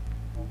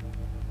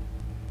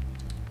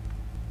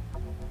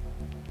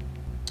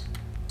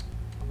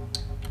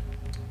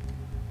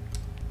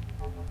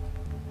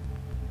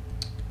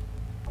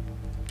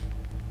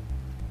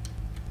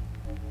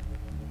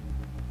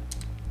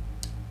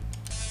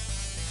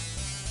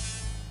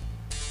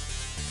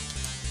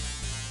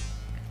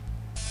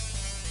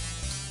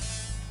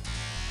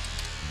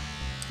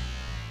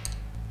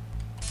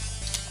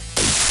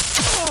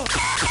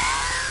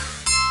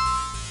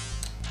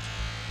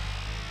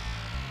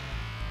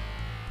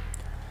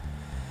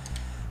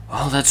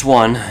 Well, that's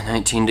one.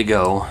 19 to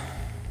go.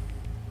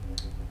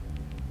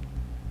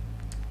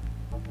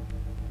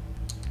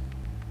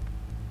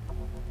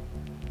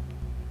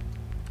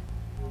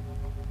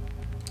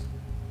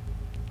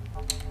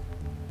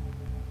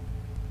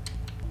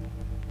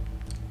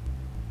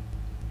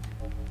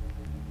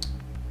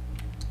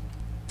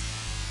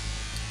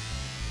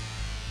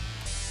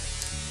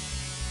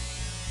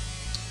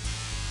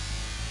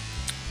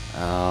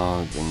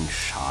 Oh, being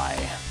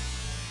shy.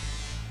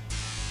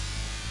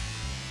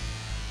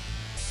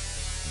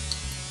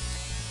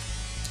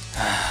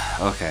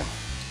 Okay.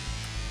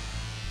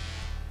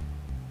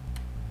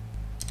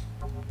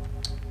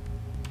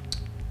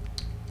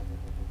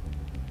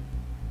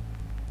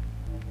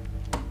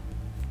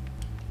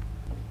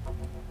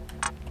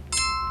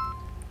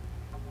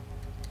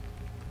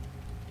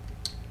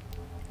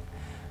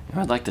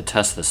 I'd like to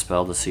test this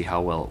spell to see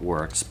how well it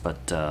works, but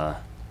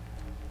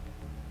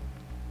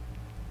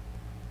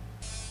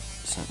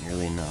it's not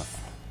nearly enough.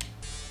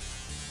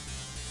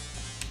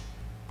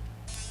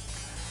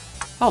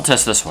 I'll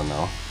test this one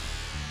though.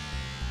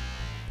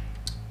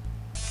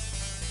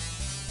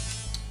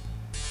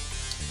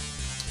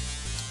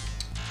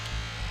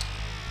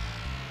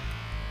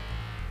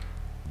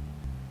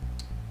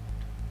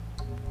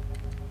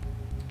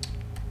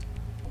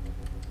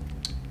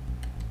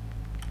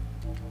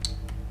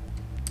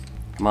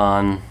 Come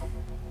on.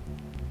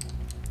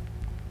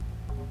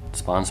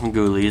 Spawn some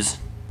ghoulies.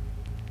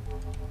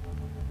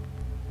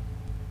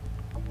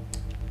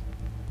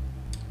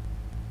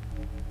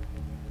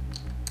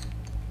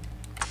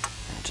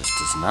 It just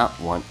does not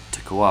want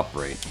to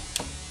cooperate.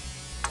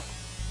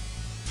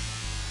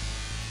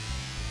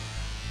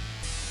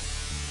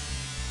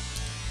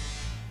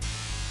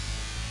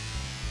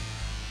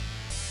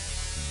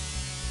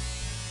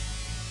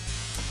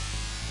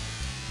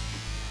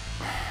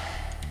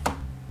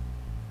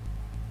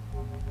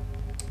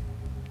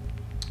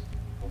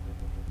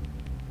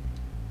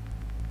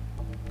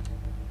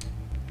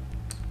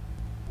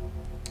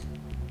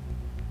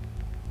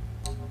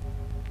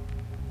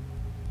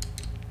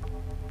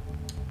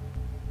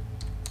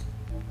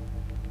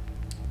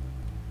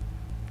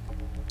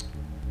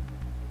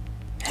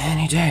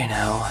 Any day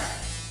now.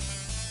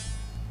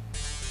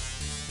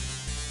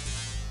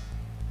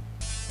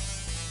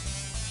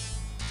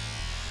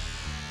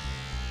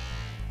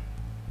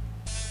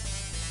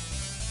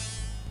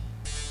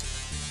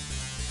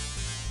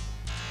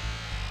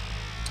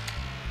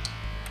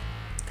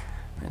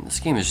 Man, this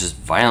game is just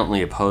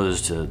violently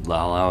opposed to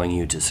allowing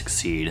you to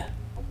succeed.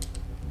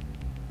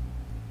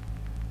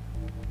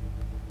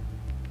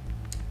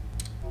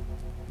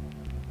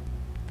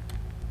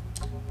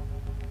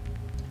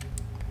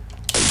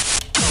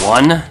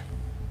 One.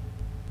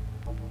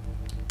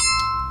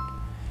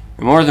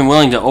 You're more than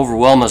willing to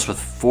overwhelm us with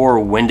 4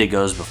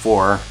 Wendigos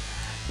before.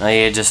 Now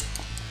you just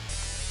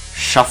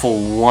shuffle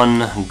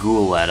one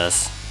ghoul at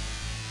us.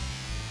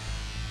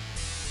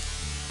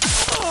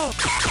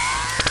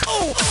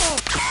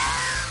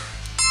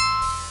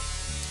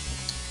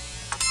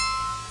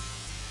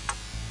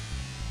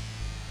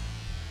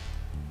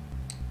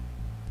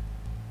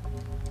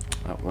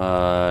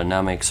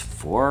 Now makes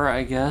 4,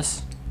 I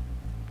guess.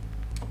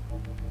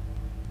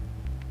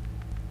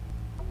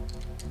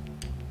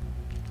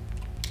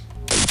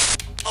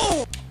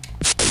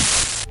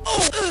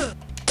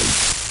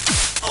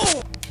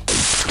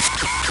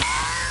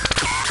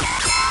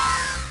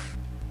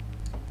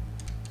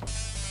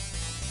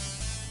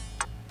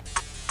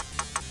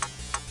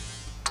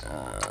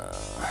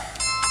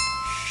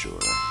 Sure.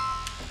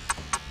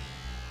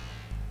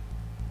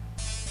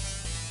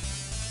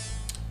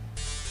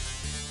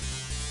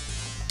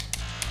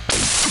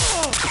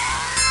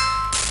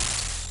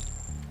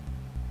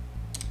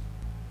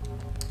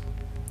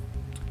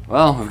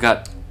 Well, we've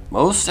got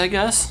most, I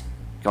guess.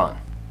 Come on.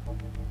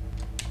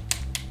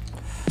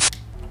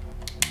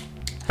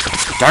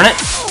 Darn it!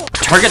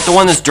 Target the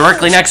one that's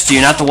directly next to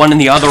you, not the one in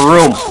the other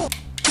room.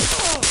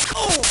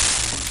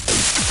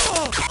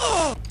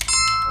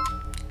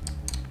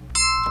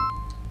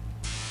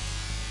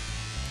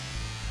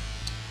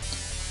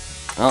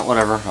 Well,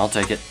 whatever. I'll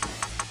take it.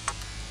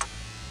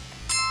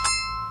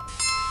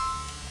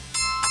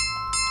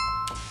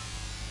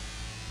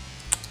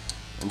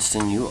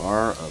 Winston, you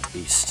are a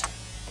beast.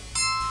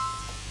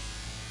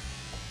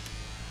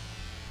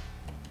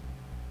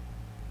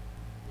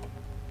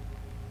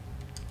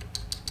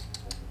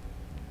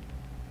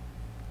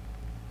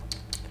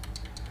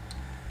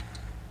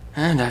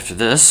 And after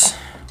this,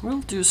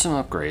 We'll do some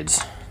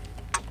upgrades.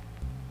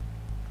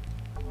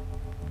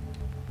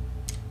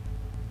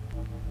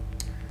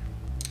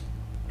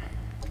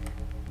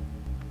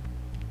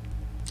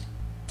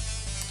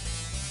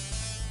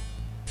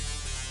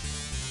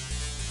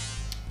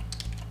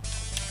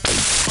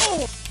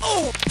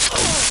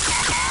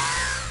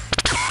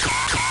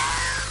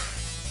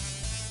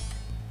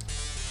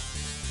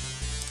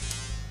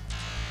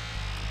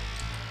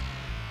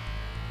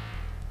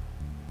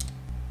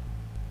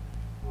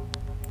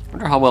 I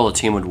wonder how well a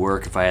team would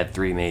work if I had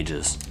 3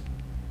 mages.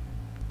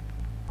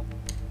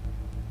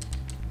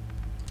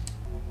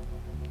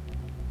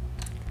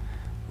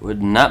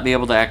 Would not be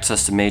able to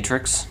access the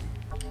matrix.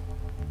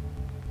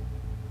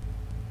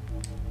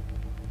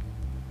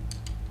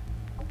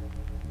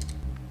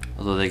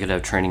 Although they could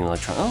have training in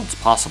electronics. Oh, it's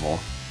possible.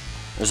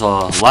 There's a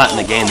lot in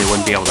the game they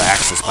wouldn't be able to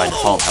access by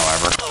default,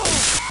 however.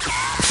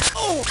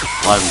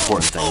 A lot of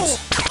important things.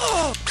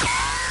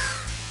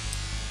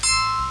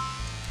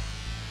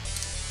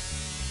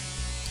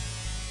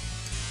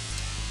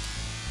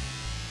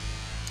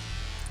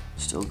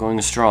 Still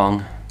going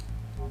strong.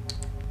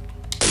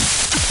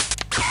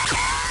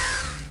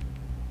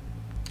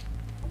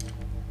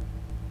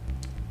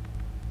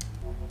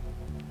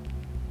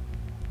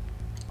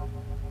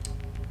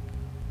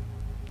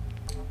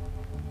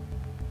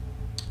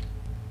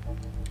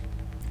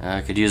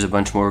 I could use a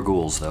bunch more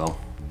ghouls, though.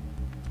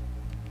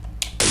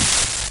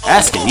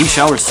 Ask and ye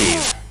shall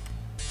receive.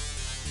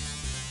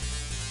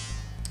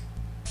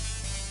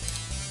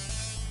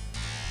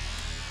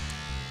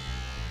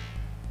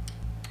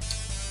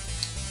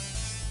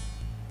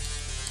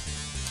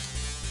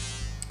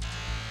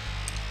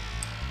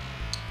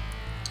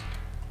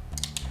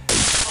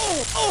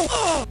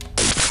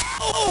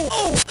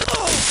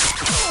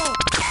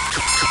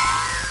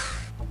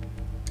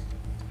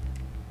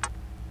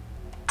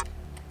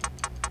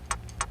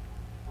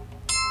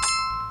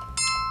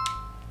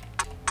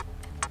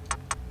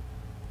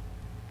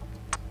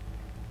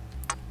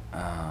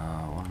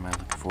 What am I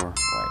looking for?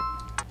 Right.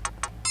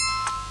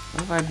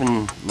 What have I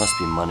been... Must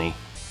be money.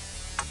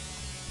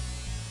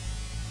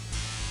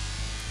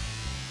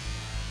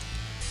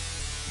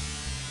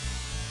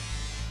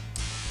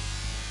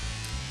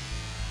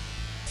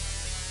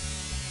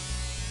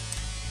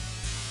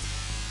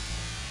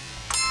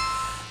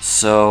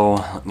 So,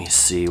 let me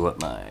see what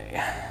my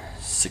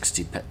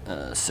 60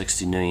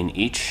 million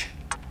each.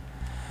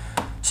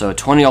 So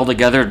 20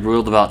 altogether, it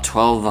ruled about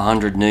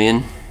 1,200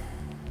 million.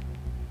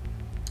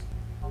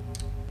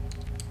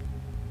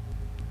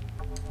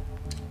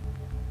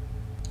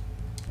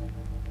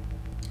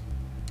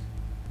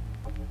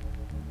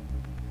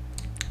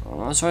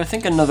 So I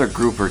think another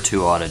group or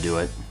two ought to do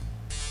it.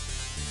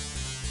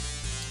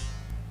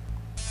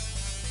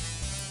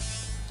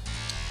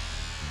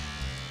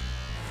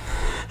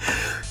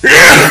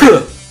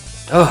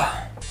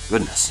 Oh,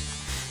 goodness.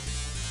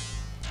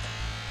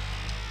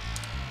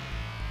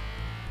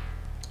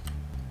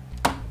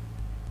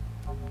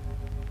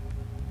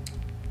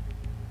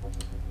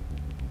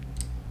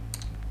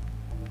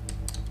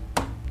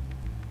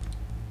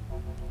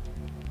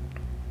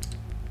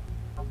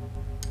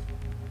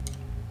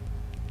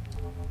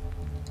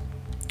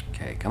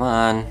 Okay, come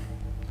on.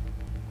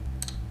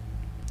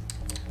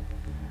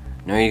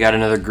 Now you got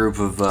another group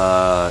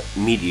of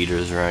meat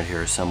eaters around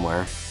here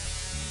somewhere.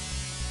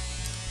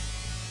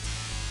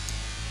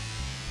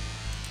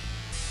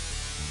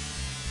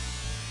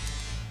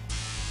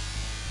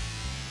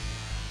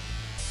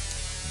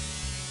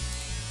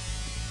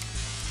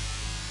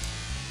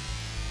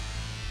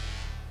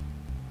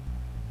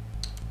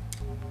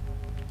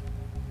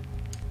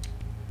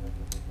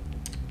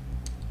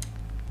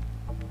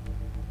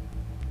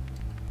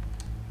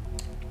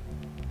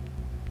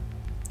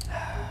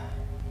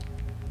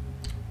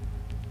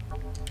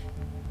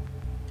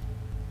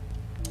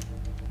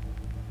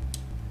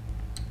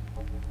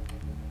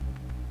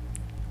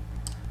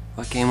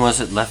 What game was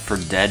it, Left 4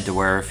 Dead, to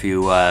where if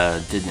you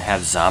didn't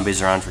have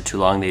zombies around for too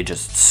long, they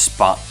just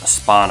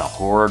spawn a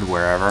horde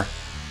wherever?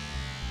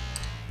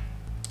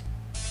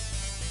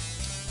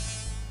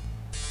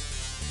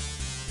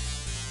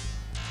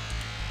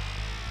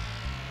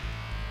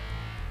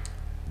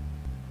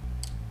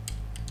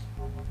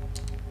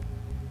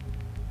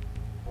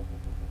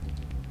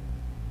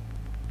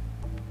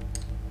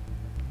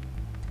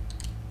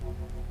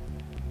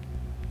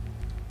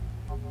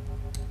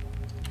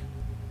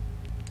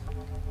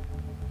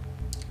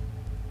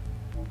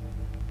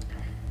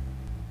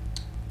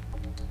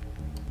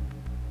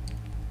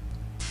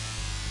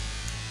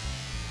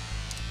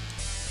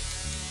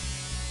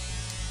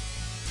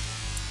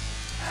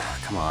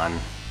 Come on.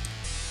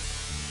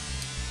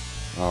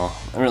 Well,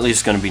 I'm at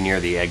least going to be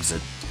near the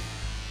exit.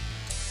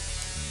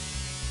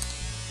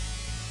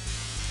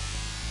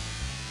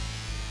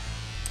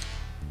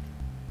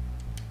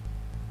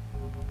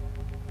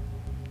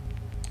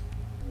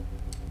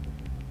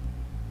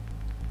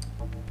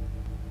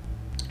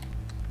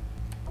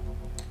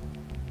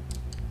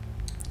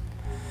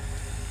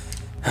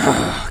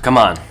 Come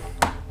on.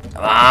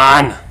 Come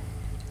on!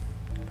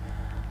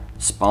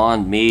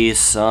 spawned me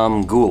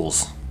some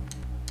ghouls.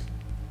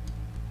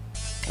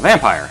 A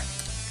vampire.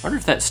 Wonder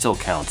if that still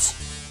counts.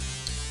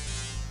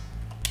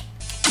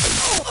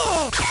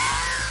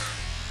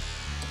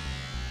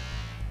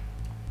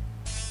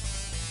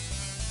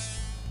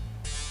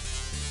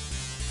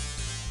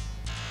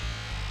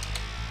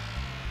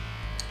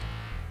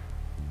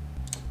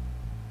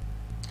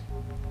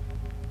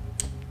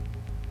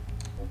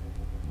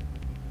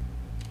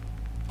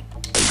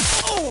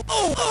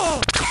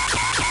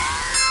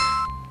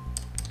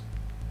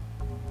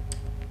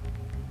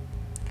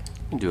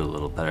 You can do a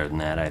little better than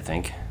that, I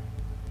think.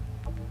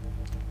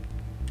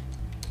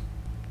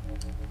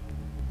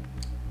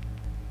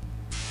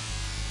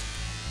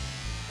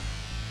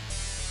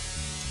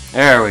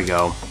 There we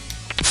go.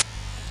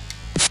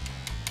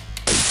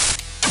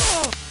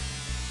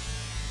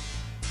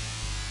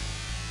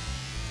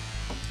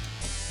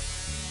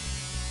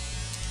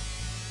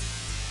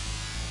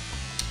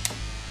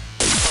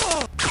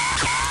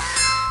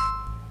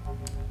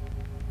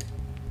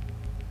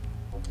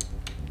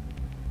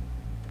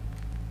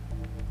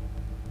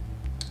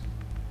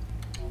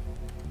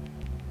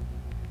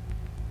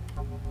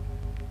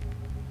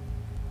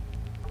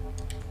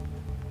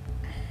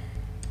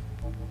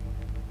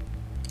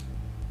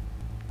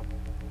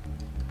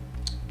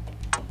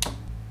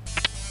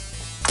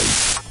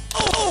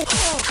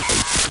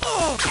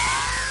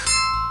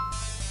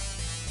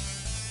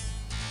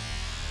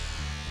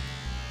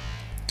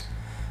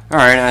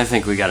 Alright, I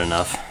think we got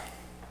enough.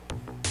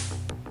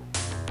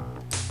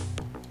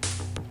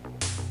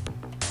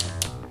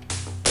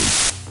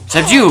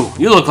 Except you!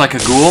 You look like a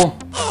ghoul!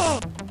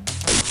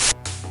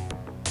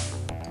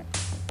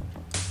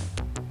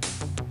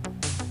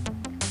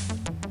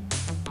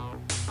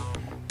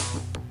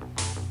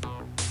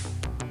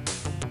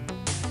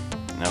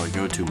 Now we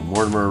go to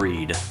Mortimer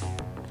Reed.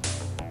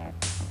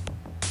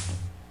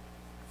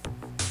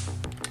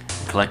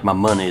 Collect my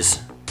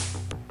monies.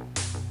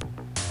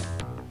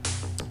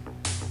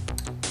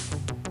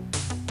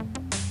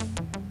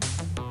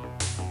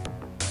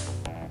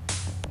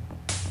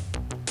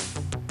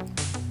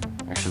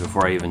 Actually,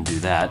 before I even do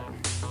that,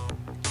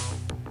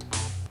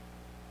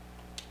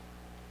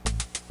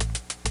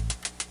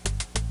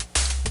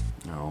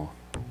 no.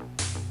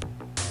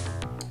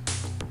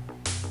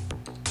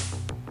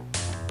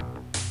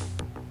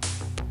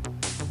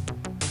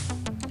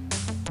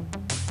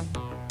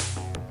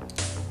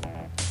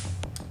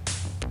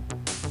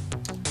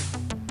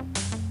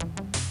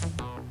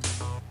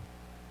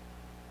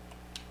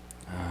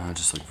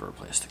 Just looking for a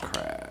place to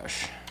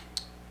crash.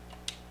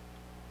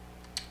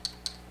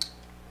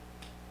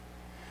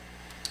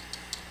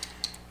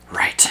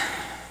 Right.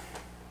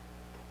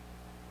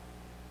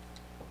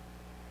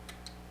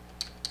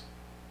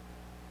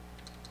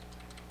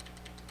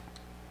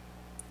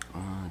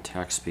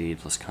 Attack speed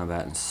plus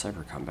combat and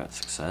cyber combat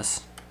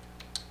success.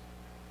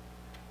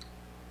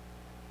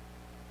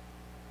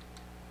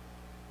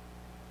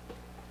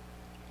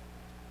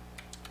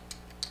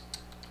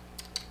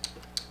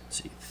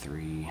 Let's see,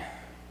 3.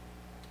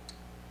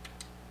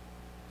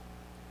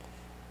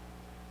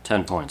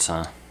 10 points,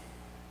 huh?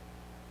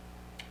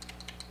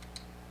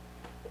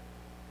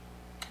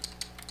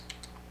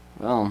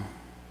 Well,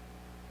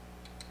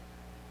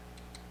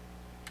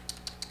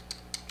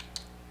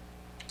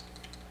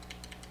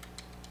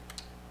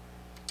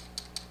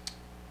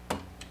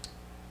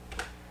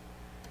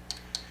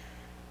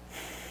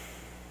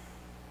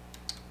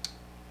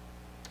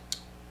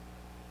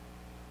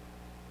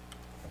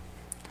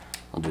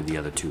 I'll do the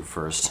other two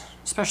first,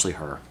 especially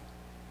her.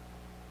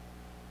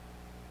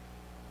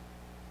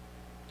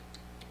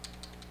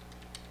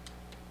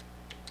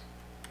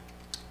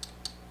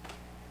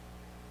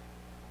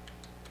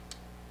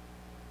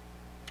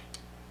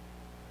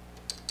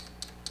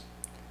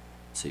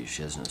 See,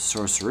 she has no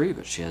sorcery,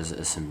 but she has an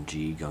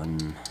SMG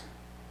gun.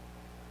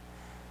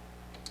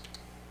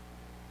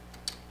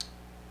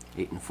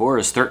 8 and 4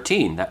 is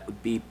 13. That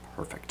would be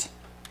perfect.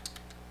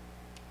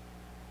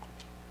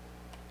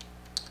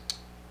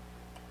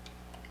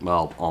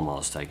 Well,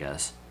 almost, I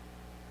guess.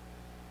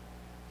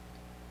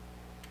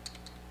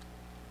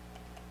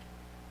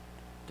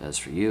 As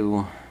for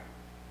you,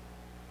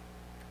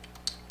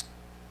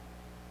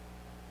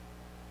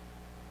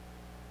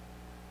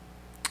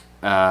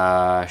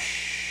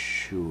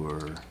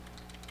 sure.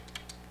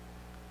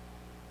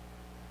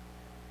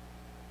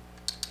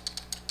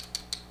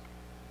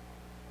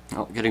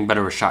 Well, getting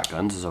better with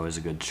shotguns is always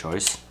a good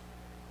choice.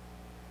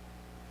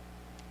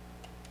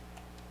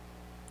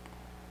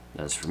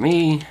 As for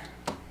me,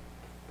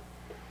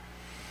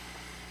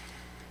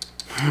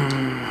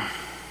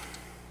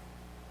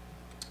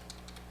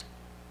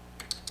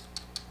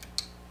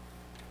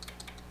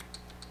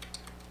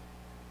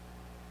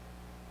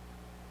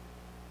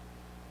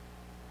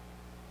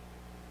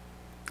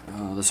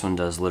 this one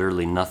does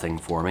literally nothing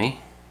for me.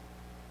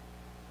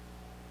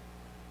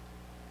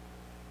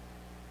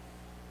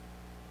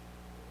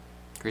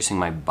 Increasing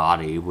my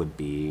body would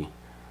be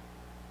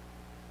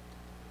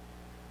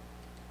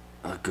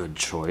a good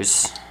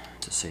choice,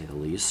 to say the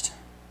least.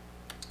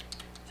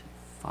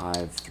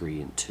 5,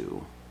 3, and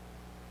 2.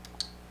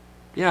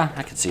 Yeah,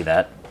 I can see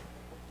that.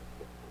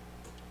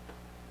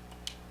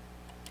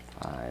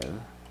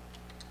 5,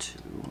 2,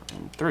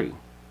 and 3.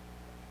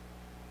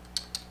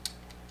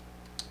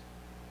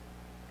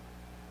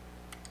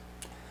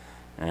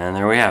 And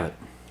there we have it.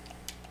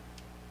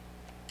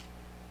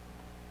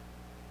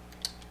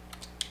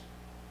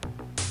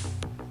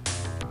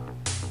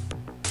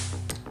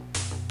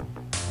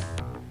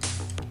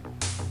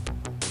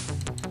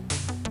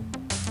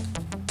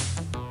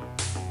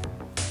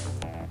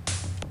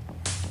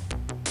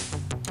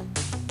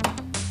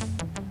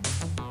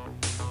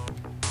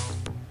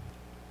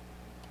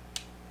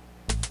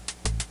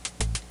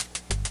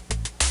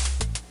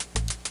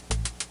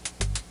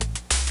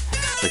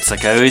 Looks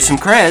like I owe you some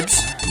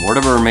creds.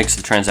 Mortimer makes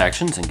the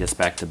transactions and gets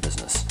back to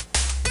business.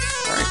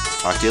 Alright,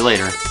 talk to you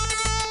later.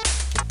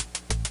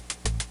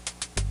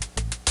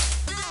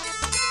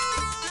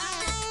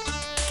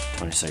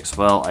 $26.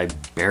 Well, I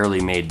barely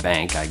made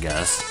bank, I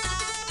guess.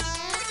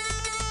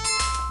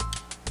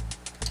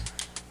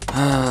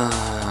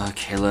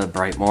 Kayla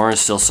Brightmore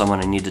is still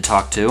someone I need to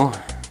talk to.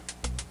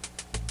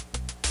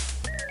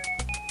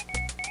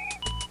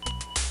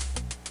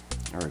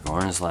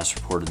 Aragorn is last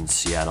reported in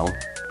Seattle.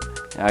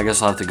 Yeah, I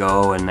guess I'll have to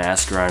go and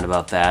ask around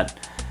about that.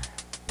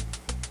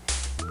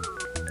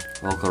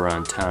 Local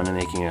around town and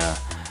making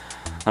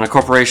on a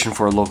corporation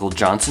for local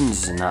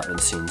Johnsons has not been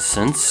seen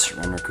since.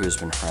 Renriku has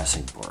been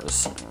harassing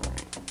Boris.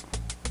 Alright.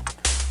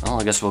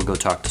 Well, I guess we'll go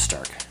talk to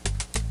Stark.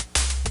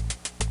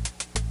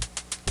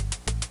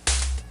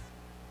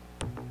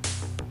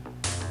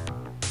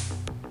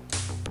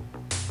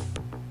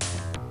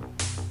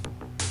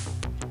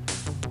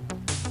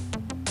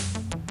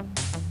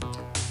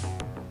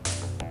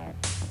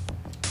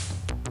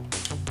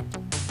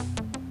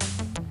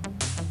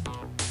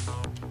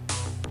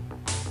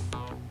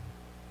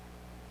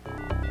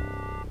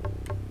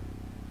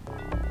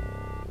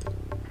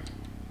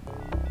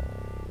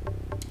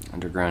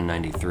 Underground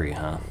 93,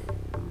 huh?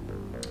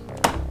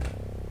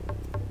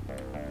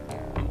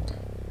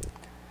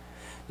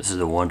 This is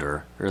the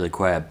Wonder. Really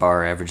quiet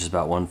bar, averages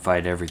about 1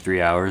 fight every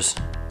 3 hours.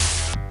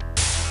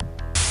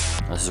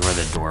 This is where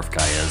the dwarf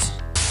guy is.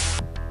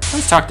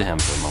 Let's talk to him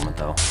for a moment,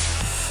 though.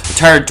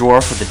 Retired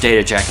dwarf with a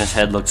data jack in his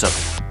head looks up.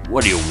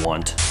 What do you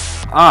want?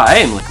 I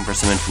am looking for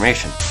some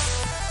information.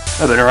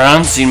 I've been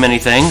around, seen many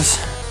things.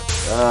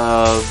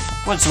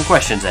 Want some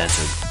questions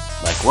answered.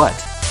 Like what?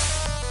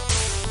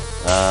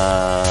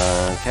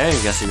 Okay,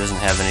 I guess he doesn't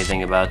have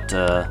anything about,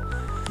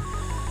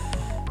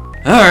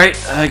 Alright,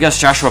 I guess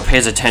Joshua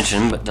pays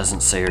attention, but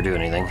doesn't say or do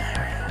anything.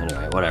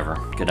 Anyway, whatever.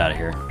 Get out of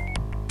here.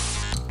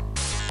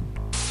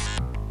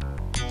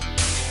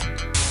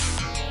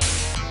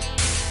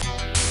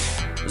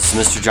 This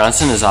Mr.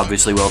 Johnson is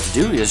obviously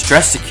well-to-do. He is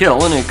dressed to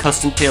kill in a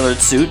custom-tailored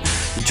suit.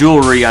 The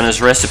jewelry on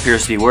his wrist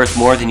appears to be worth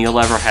more than you'll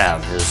ever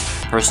have. His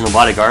personal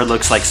bodyguard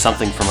looks like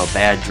something from a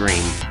bad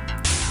dream.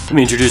 Let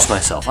me introduce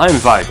myself. I am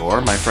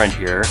Vigor, my friend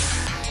here.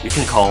 You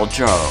can call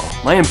Joe.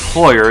 My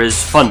employer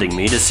is funding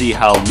me to see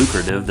how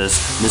lucrative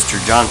this Mr.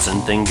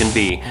 Johnson thing can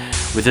be.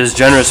 With his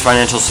generous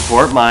financial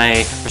support,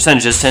 my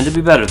percentages tend to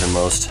be better than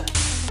most.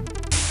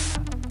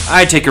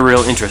 I take a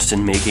real interest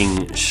in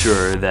making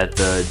sure that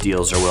the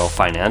deals are well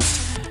financed.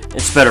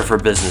 It's better for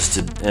business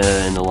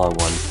in the long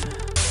run.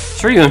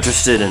 So are you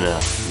interested in a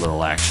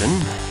little action?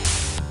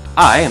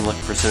 I am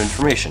looking for some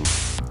information.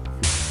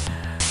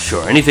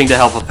 Sure, anything to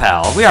help a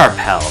pal. We are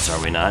pals,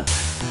 are we not?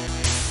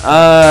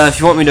 If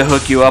you want me to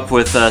hook you up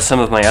with some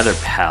of my other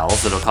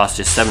pals, it'll cost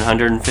you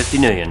 $750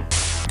 million.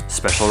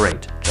 Special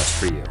rate, just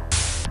for you.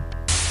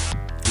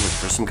 Looking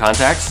for some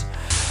contacts?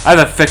 I have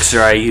a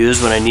fixer I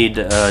use when I need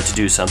to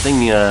do something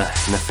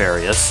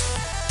nefarious.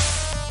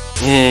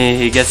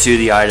 He gets you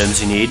the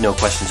items you need, no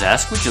questions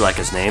asked. Would you like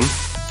his name?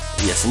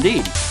 Yes,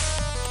 indeed.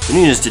 The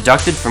name is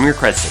deducted from your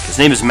cred stick. His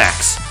name is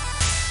Max.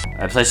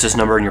 I placed his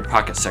number in your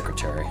pocket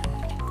secretary.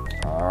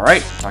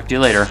 Alright, talk to you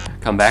later.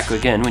 Come back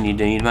again when you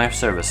need my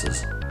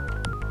services.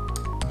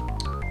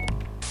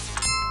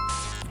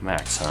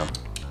 Max, huh?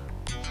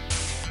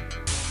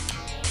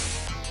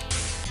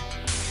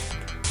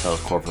 Sells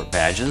corporate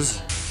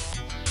badges.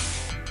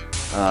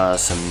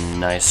 Some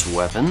nice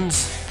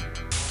weapons.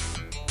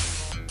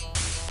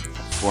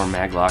 4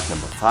 maglock,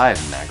 number 5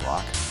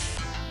 maglock.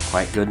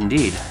 Quite good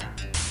indeed.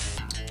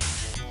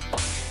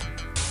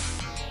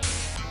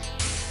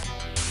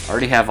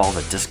 Already have all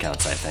the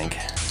discounts, I think.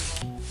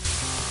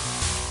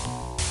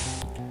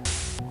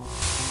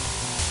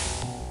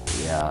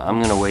 Yeah,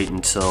 I'm gonna wait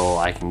until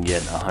I can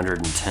get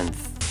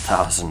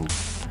 110,000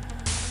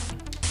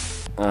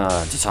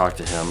 to talk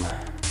to him.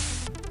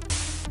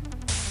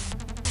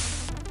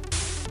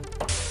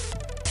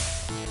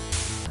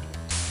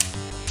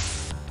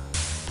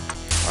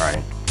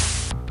 Alright.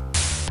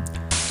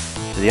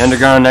 To the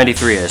Underground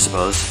 93, I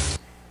suppose.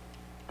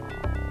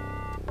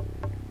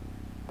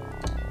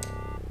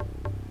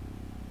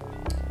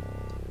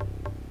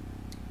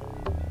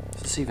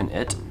 Is this even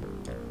it?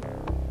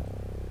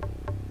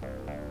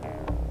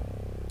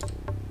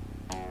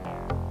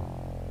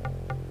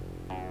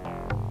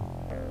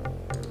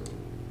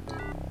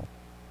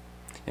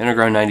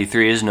 Underground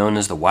 93 is known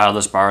as the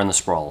wildest bar in the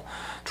sprawl.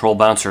 Troll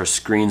Bouncer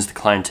screens the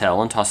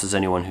clientele and tosses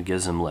anyone who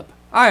gives him lip.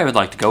 I would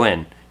like to go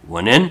in. You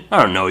want in?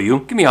 I don't know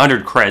you. Give me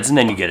 100 creds and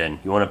then you get in.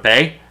 You want to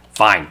pay?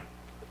 Fine.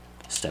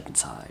 Step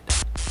inside.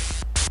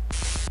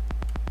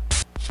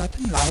 Shut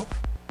him loud.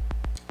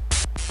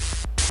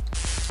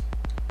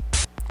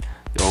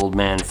 The old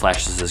man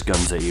flashes his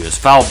guns at you. His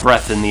foul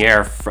breath in the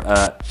air.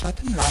 Shut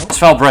him loud. His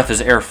foul breath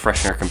is air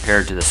freshener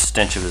compared to the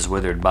stench of his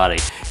withered body.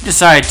 You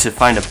decide to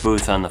find a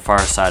booth on the far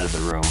side of the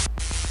room.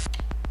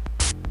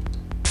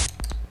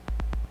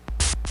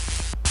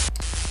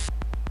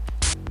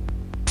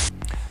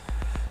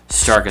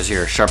 Stark is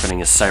here, sharpening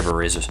his cyber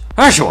razors.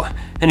 Ashua,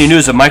 any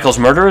news of Michael's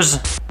murderers?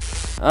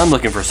 I'm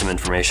looking for some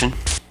information.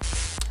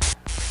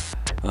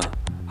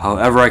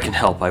 However I can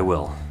help, I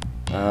will.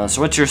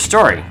 So what's your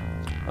story?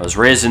 I was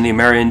raised in the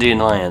Amerindian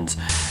lands,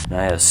 and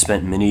I have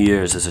spent many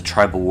years as a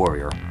tribal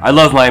warrior. I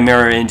love my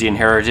Amerindian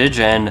heritage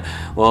and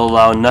will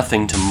allow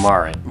nothing to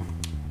mar it.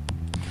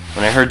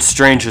 When I heard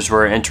strangers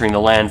were entering the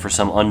land for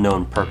some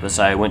unknown purpose,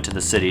 I went to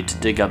the city to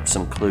dig up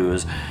some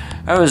clues.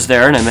 I was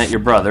there and I met your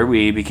brother.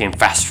 We became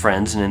fast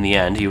friends, and in the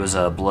end, he was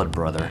a blood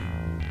brother.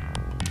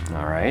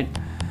 Alright.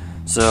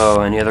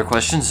 So, any other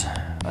questions?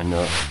 I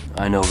know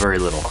very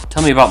little.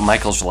 Tell me about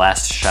Michael's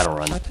last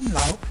Shadowrun. Shut him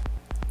loud.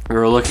 We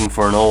were looking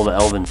for an old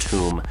elven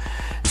tomb.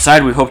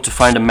 Inside we hoped to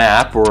find a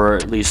map, or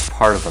at least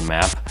part of a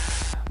map.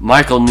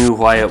 Michael knew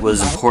why it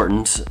was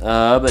important,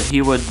 but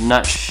he would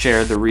not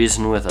share the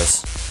reason with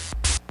us.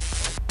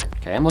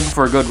 Okay, I'm looking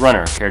for a good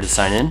runner. Care to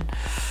sign in?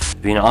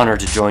 It'd be an honor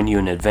to join you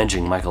in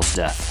avenging Michael's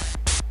death.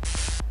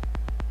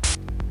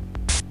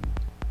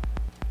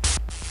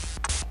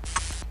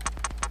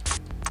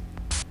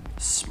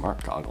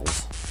 Smart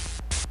goggles.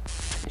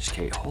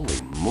 HK,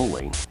 holy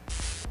moly.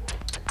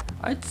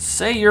 I'd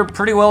say you're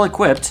pretty well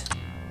equipped.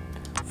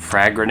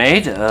 Frag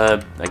grenade,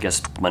 I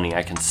guess money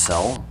I can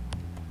sell.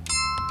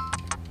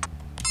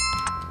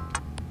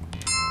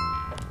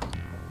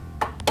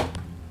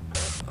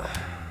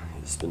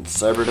 He's been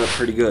cybered up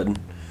pretty good.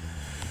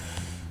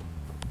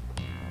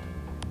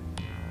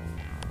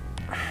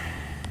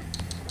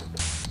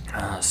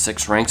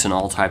 Six ranks in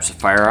all types of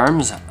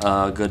firearms,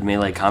 good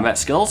melee combat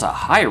skills, a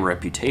high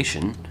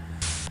reputation,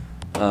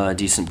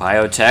 decent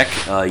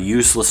biotech,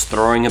 useless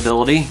throwing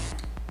ability,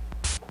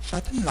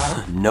 Shut him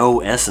loud.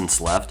 no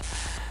essence left.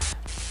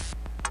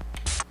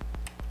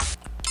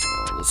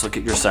 Let's look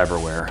at your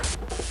cyberware.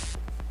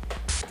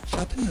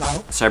 Shut him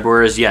loud.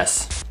 Cyberware is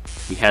yes.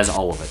 He has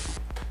all of it.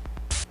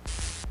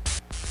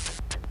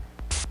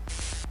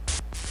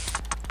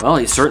 Well,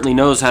 he certainly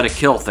knows how to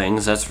kill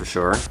things, that's for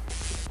sure.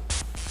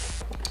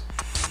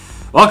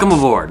 Welcome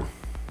aboard.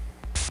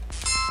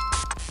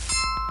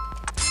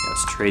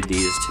 Let's trade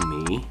these to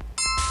me.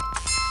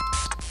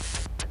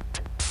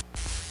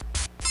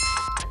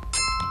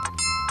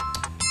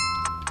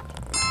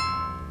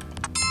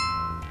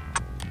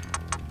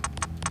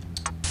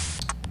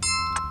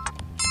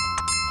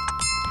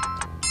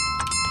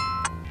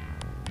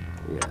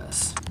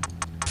 Yes.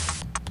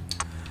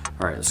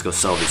 Alright, let's go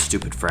sell these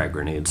stupid frag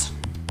grenades.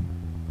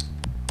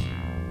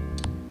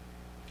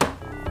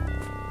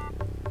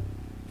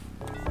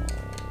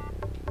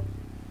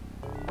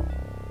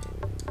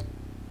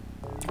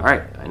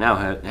 Alright, I now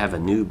have a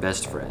new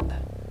best friend.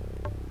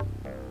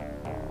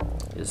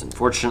 It is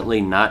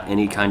unfortunately not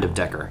any kind of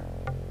decker.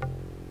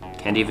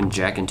 Can't even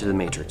jack into the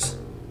Matrix.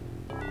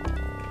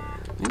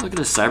 Let me look at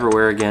his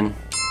cyberware again.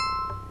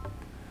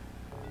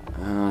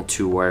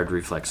 2 wired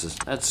reflexes.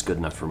 That's good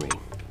enough for me.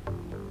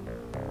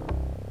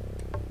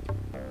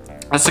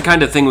 That's the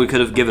kind of thing we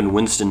could have given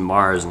Winston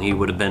Mars and he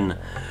would have been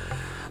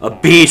a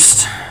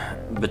beast.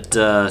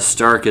 But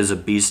Stark is a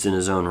beast in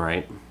his own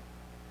right.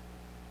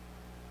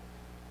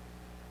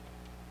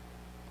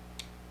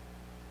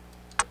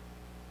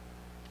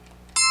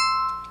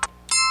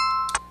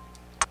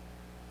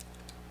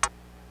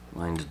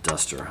 Lined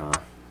duster, huh?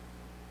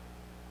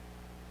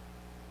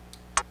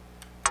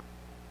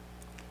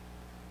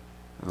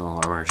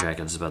 Well, armor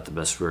jacket is about the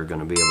best we're going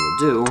to be able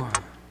to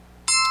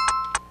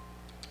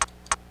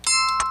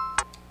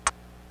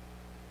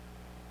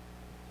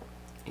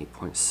do.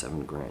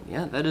 $8.7 grand.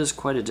 Yeah, that is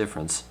quite a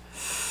difference.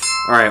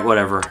 Alright,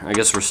 whatever. I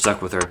guess we're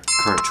stuck with our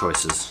current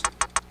choices.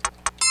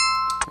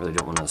 Really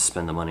don't want to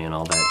spend the money on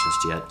all that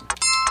just yet.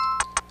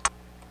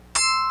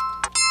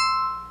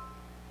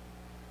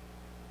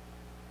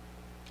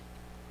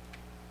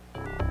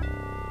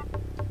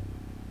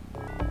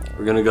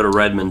 We're gonna go to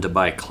Redmond to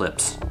buy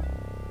clips.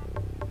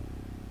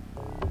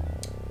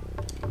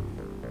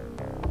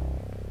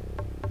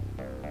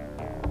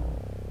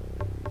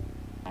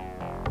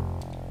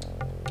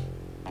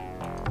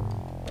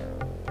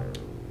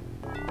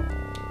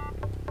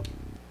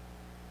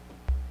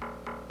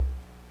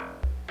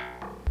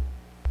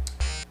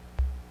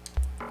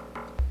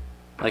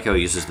 I like how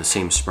he uses the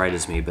same sprite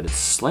as me, but it's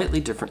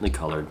slightly differently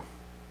colored.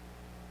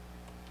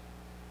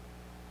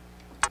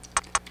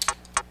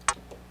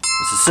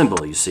 It's a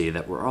symbol, you see,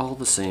 that we're all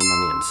the same on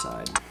the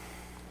inside.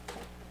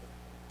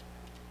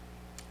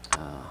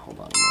 Hold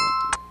on a moment.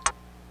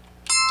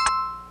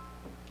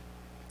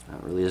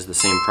 Not Really is the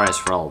same price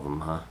for all of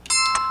them, huh?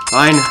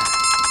 Fine.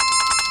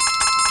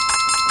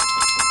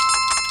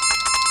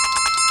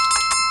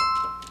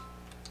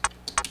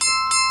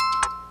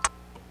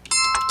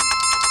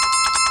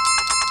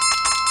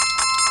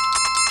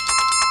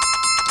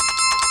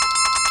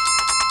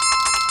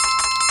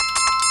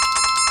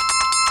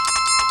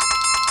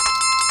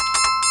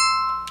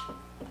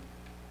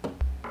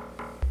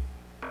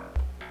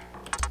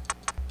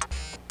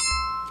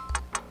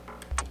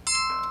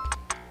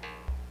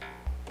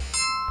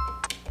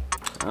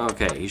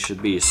 Okay, he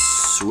should be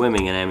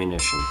swimming in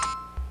ammunition.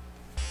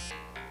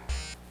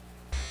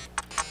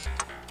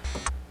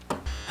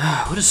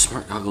 What does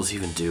smart goggles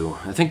even do?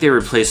 I think they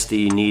replaced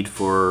the need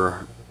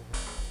for...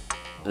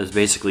 It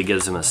basically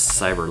gives him a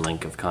cyber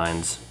link of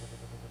kinds,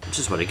 which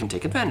is what he can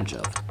take advantage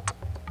of.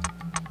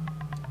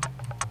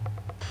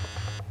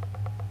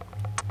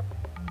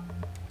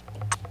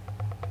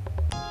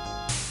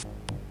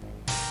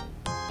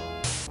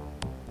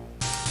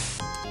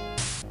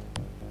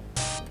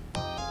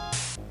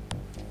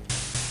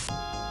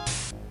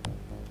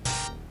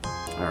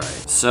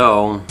 Alright,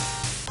 so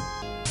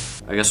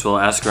I guess we'll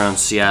ask around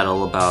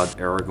Seattle about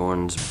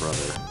Aragorn's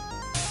brother.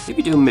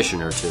 Maybe do a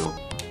mission or two.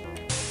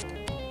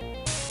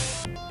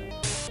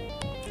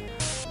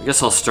 I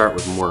guess I'll start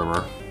with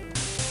Mortimer.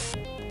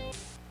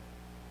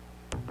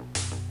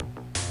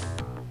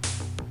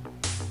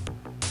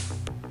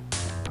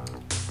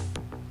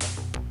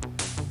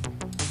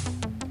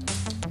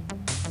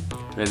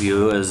 I have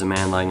you as a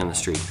man lying on the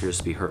street, appears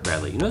to be hurt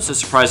badly. You notice a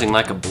surprising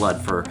lack of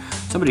blood for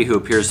somebody who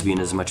appears to be in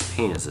as much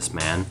pain as this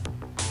man.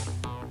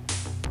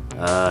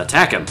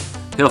 Attack him.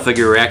 Pale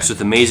figure reacts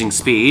with amazing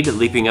speed,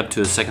 leaping up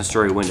to a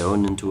second-story window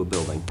and into a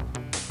building.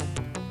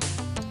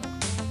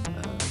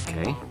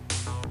 Okay.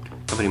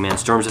 Company man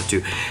storms up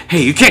to,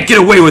 "Hey, you can't get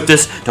away with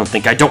this! Don't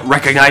think I don't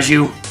recognize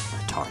you!"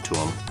 I talk to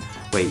him.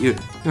 "Wait, you're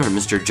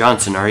Mr.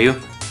 Johnson, are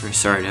you? Very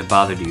sorry to have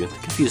bothered you." The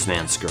confused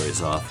man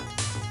scurries off.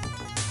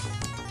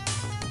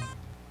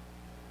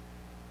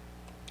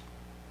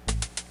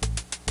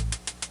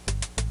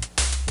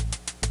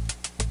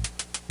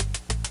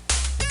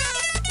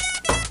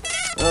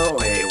 Oh,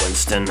 hey,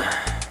 Winston.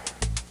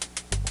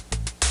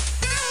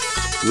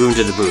 Move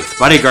into the booth.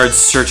 Bodyguards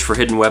search for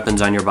hidden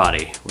weapons on your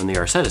body. When they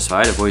are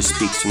satisfied, a voice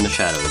speaks from the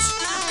shadows.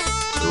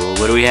 Well,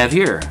 what do we have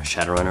here? A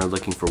Shadowrunner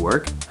looking for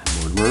work?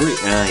 I'm Marie.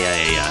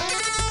 Yeah.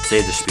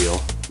 Say the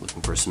spiel.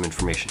 Looking for some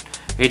information.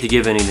 Hate to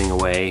give anything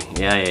away.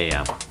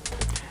 Yeah.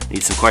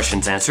 Need some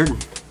questions answered.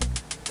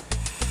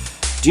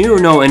 Do you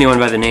know anyone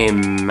by the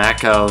name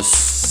Mako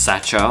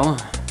Sacho?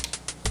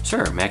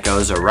 Sure, Mako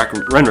is a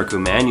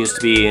Renraku man. Used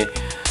to be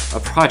a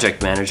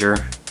project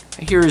manager.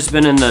 I hear he's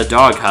been in the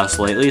doghouse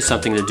lately,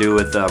 something to do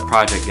with the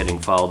project getting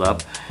followed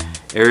up.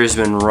 Area's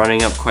been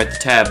running up quite the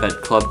tab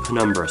at Club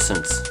Penumbra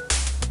since.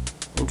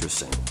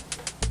 Interesting.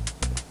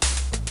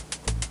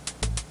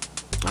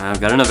 I've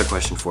got another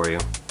question for you.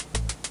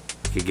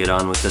 You could get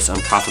on with this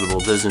unprofitable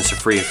business for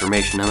free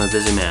information. I'm a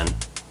busy man.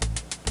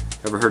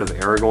 Ever heard of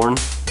Aragorn?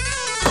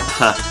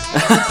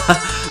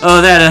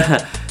 Oh,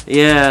 that,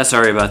 yeah,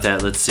 sorry about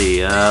that. Let's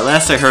see.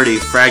 Last I heard, he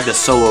fragged a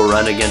solo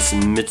run against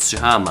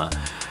Mitsuhama.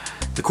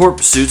 The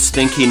corp suits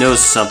think he knows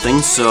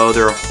something, so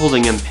they're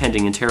holding him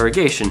pending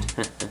interrogation.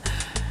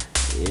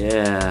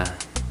 Yeah.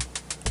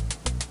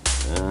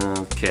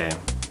 Okay.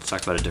 Let's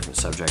talk about a different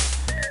subject.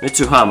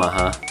 Mitsuhama,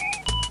 huh?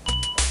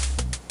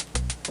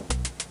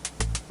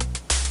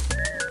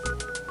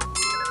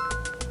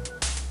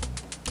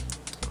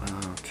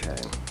 Okay.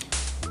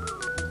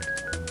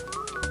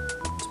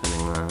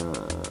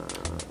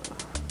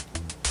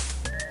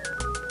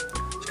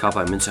 He's caught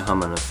by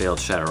Mitsuhama in a failed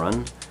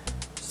Shadowrun.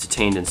 He's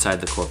detained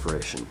inside the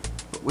corporation.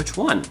 But which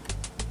one?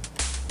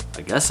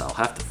 I guess I'll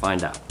have to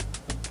find out.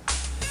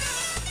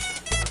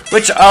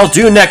 Which I'll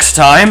do next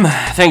time.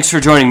 Thanks for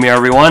joining me,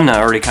 everyone. I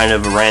already kind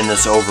of ran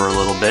this over a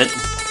little bit,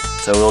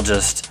 so we'll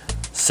just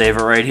save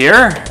it right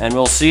here, and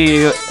we'll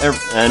see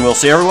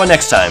everyone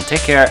next time.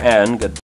 Take care and goodbye.